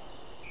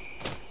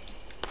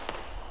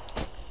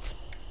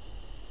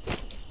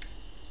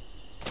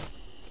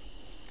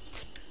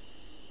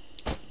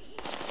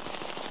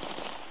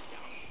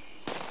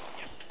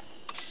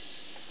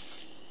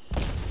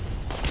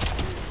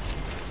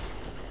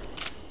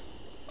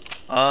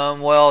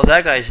 Well,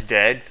 that guy's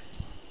dead.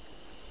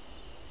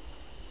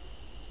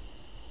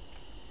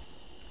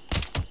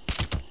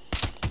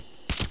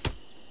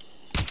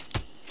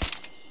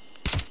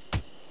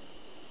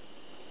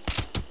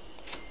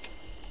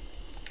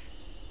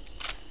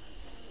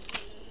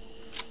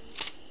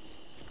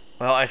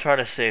 Well, I tried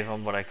to save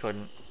him, but I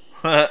couldn't.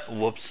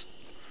 Whoops.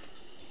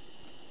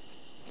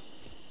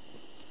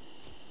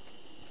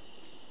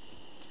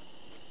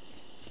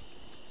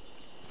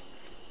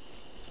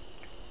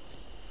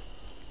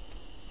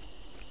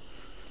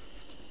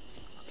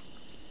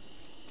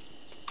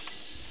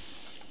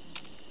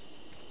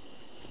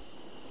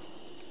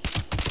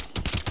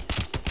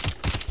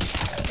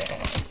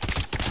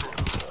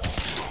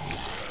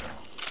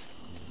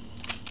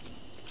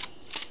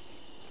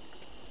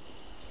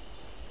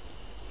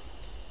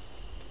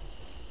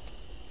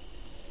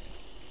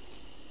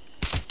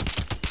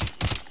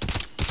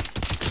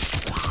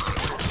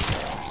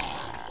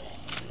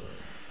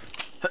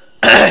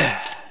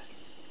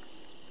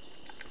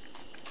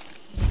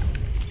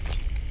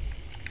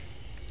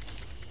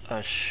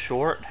 A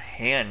short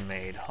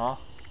handmade, huh?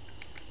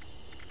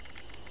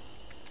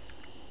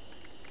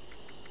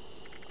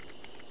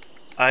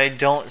 I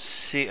don't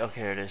see...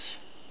 Okay, here it is.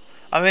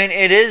 I mean,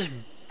 it is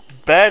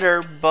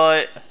better,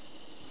 but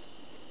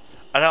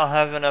I don't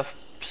have enough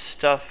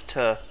stuff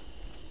to...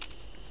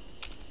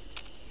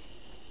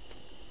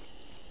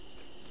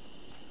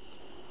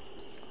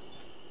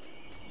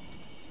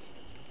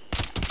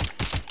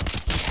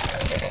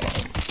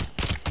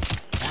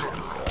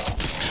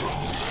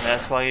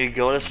 That's why you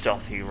go the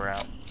stealthy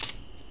route.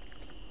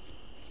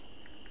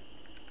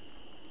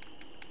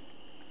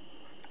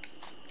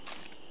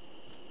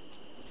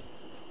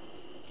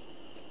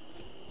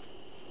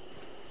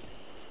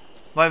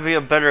 Might be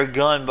a better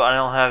gun, but I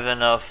don't have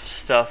enough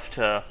stuff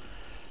to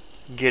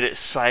get it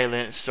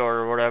silenced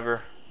or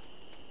whatever.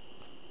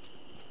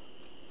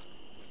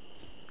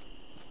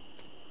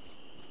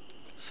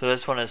 So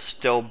this one is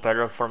still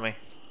better for me.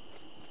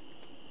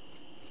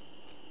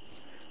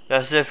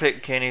 As if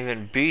it can't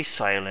even be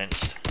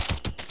silenced.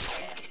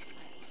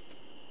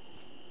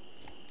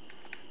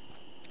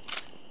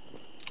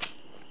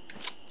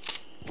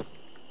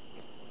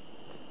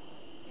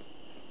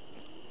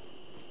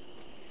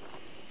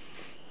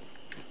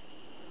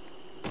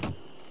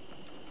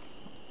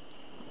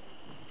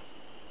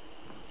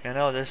 You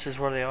know, this is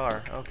where they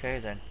are. Okay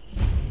then.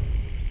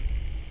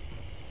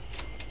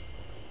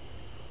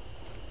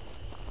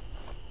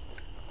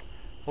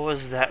 What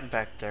was that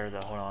back there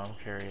though? Hold on, I'm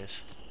curious.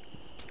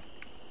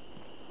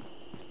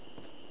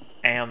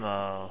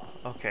 Ammo.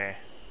 Okay.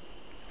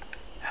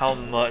 How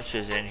much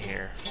is in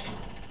here?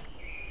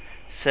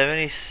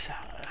 70.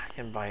 I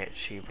can buy it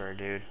cheaper,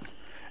 dude.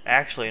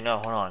 Actually, no,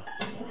 hold on.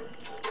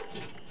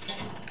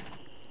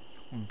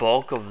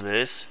 Bulk of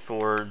this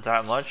for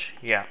that much?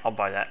 Yeah, I'll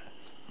buy that.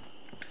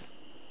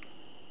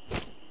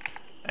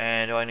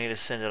 And do I need to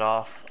send it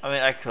off? I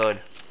mean, I could.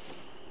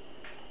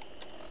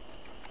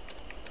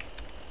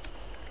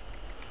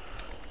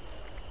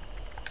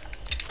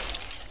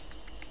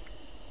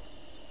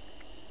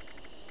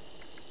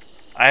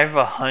 I have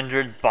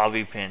 100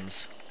 bobby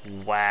pins.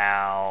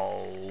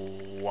 Wow.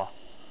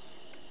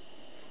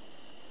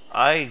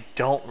 I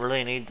don't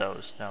really need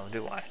those now,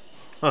 do I?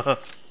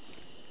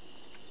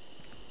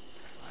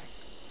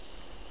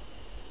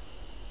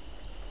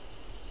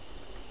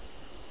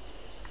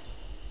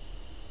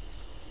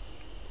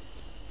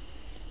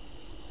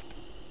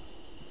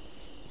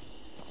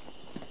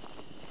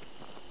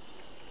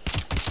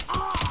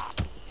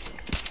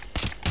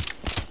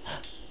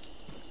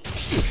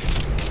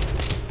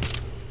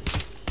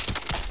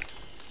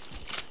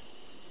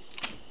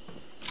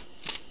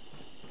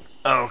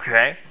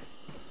 Okay.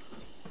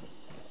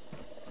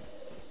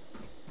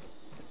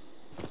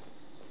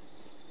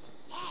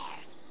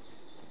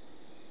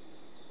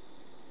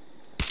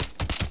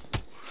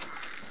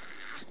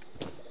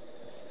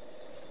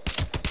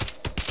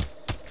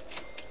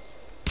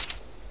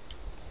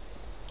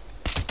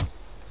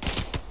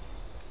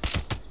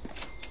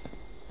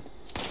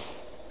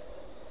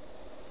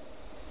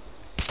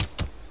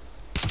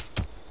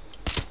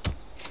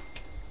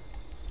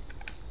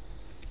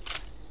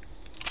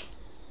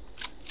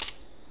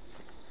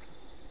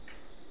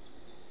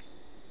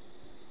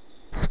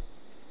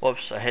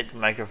 Whoops, I hit the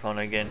microphone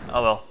again.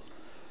 Oh well.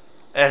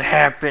 It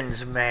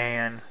happens,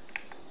 man.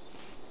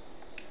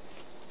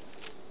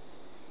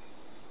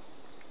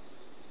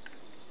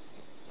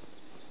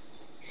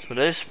 So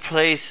this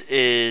place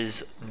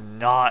is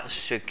not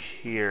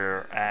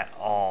secure at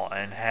all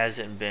and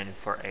hasn't been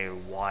for a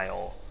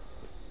while.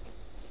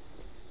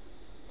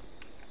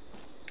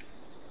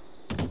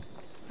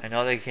 I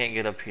know they can't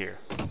get up here.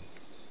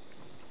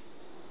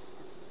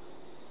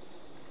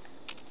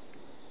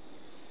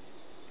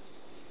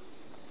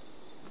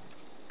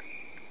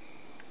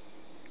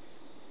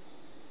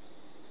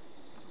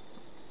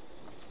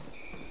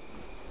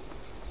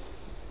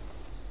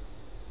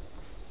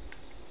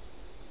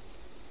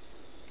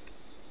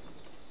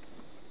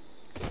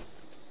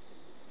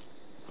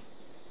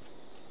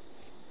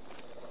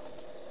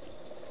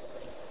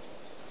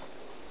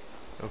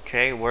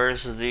 Okay,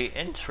 where's the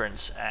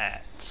entrance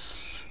at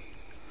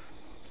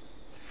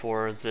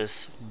for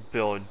this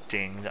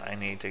building that I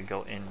need to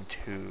go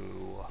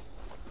into?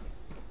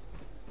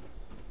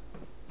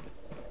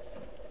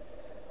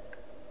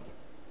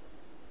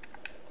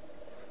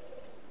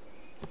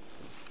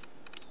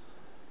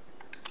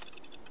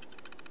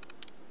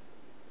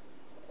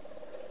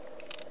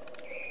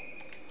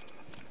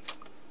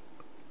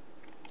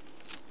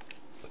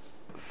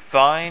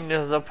 Find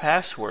the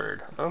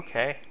password.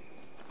 Okay.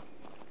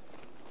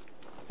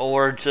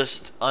 Or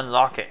just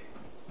unlock it.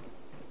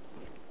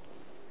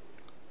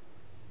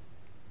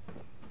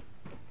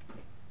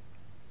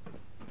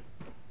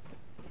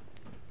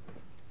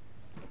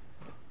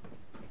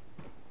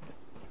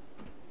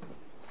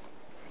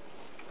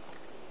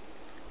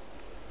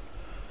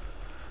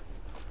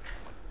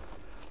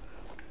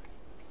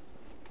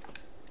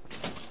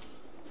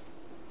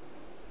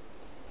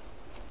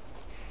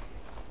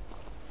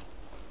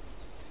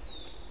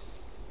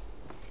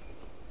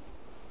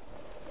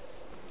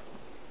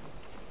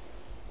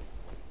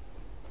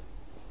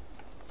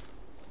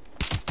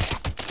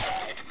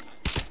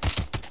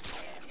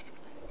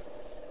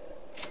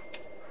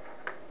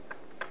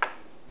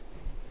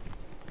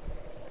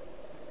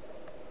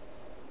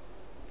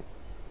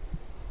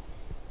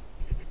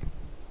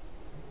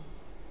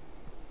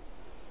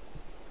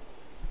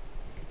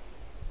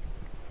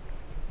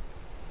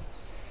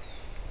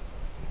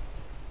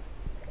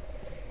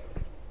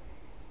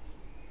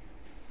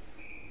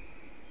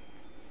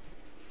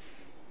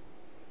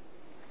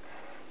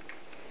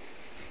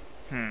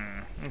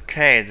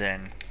 Okay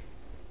then.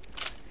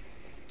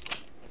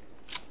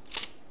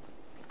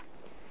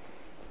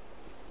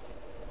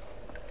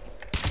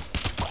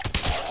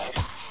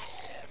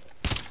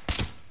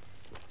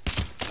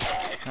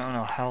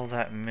 how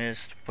that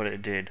missed, but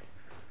it did.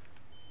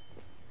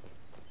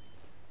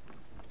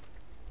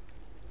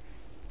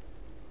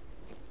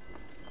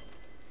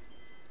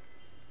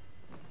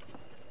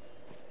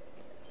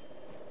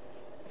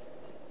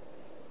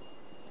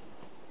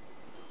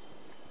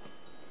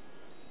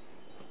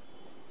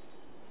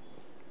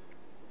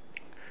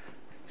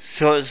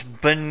 So it's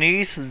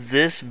beneath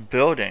this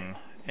building.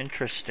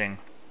 Interesting.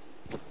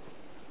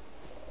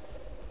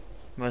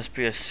 Must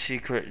be a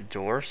secret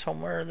door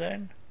somewhere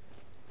then?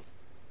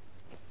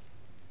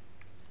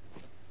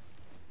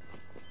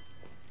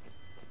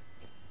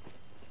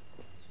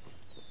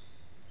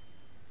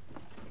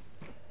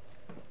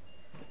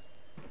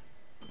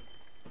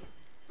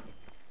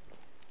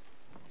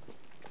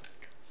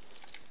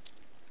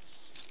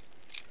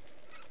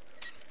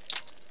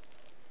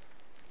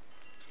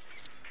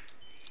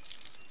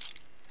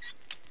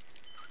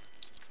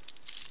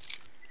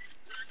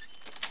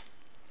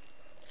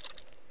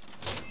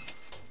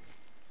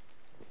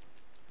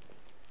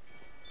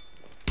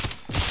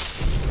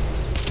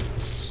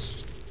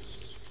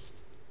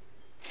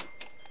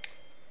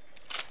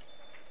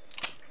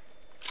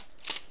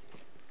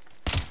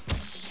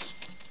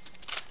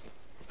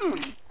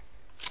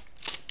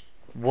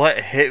 What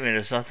hit me?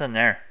 There's nothing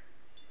there.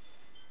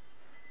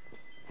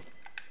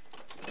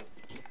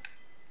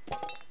 I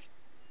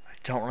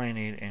don't really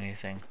need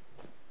anything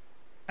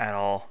at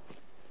all.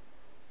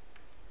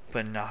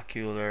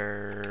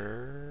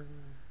 Binoculars.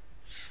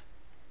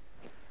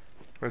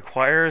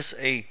 Requires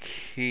a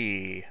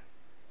key.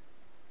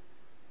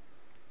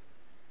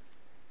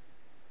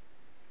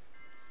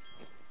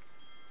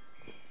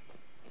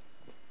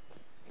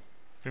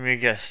 Let me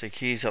guess, the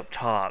key's up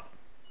top.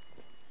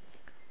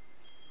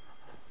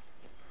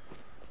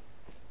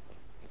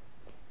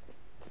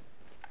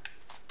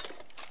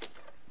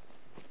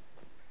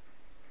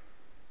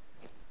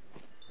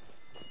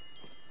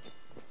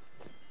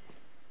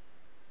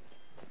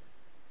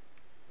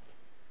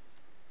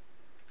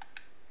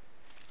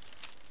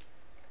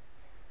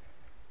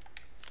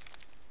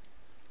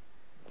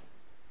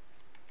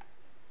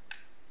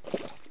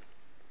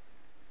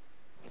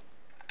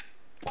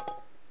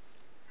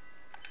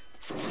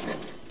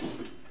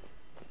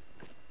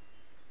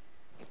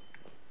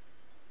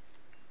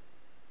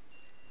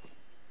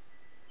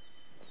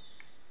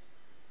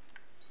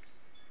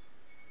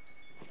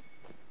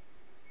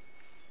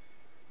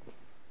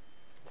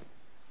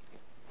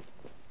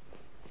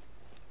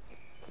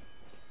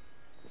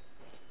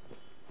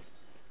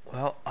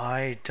 Well,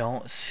 I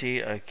don't see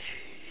a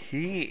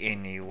key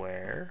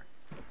anywhere.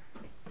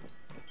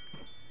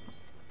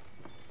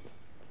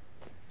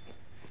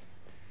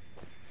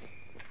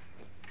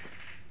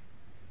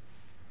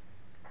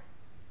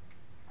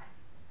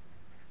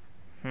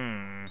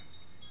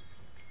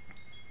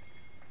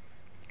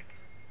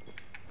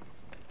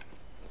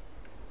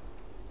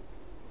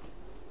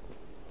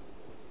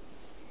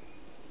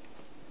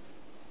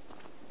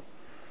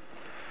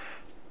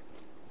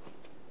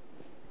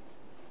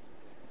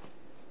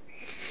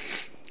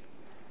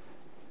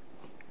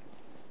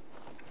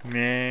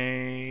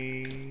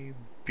 Maybe.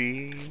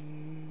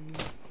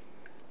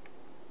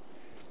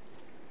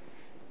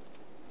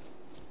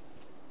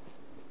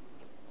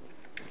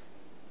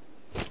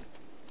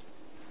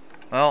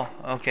 Well,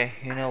 okay,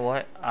 you know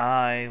what?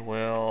 I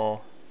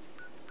will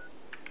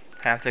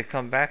have to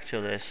come back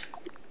to this.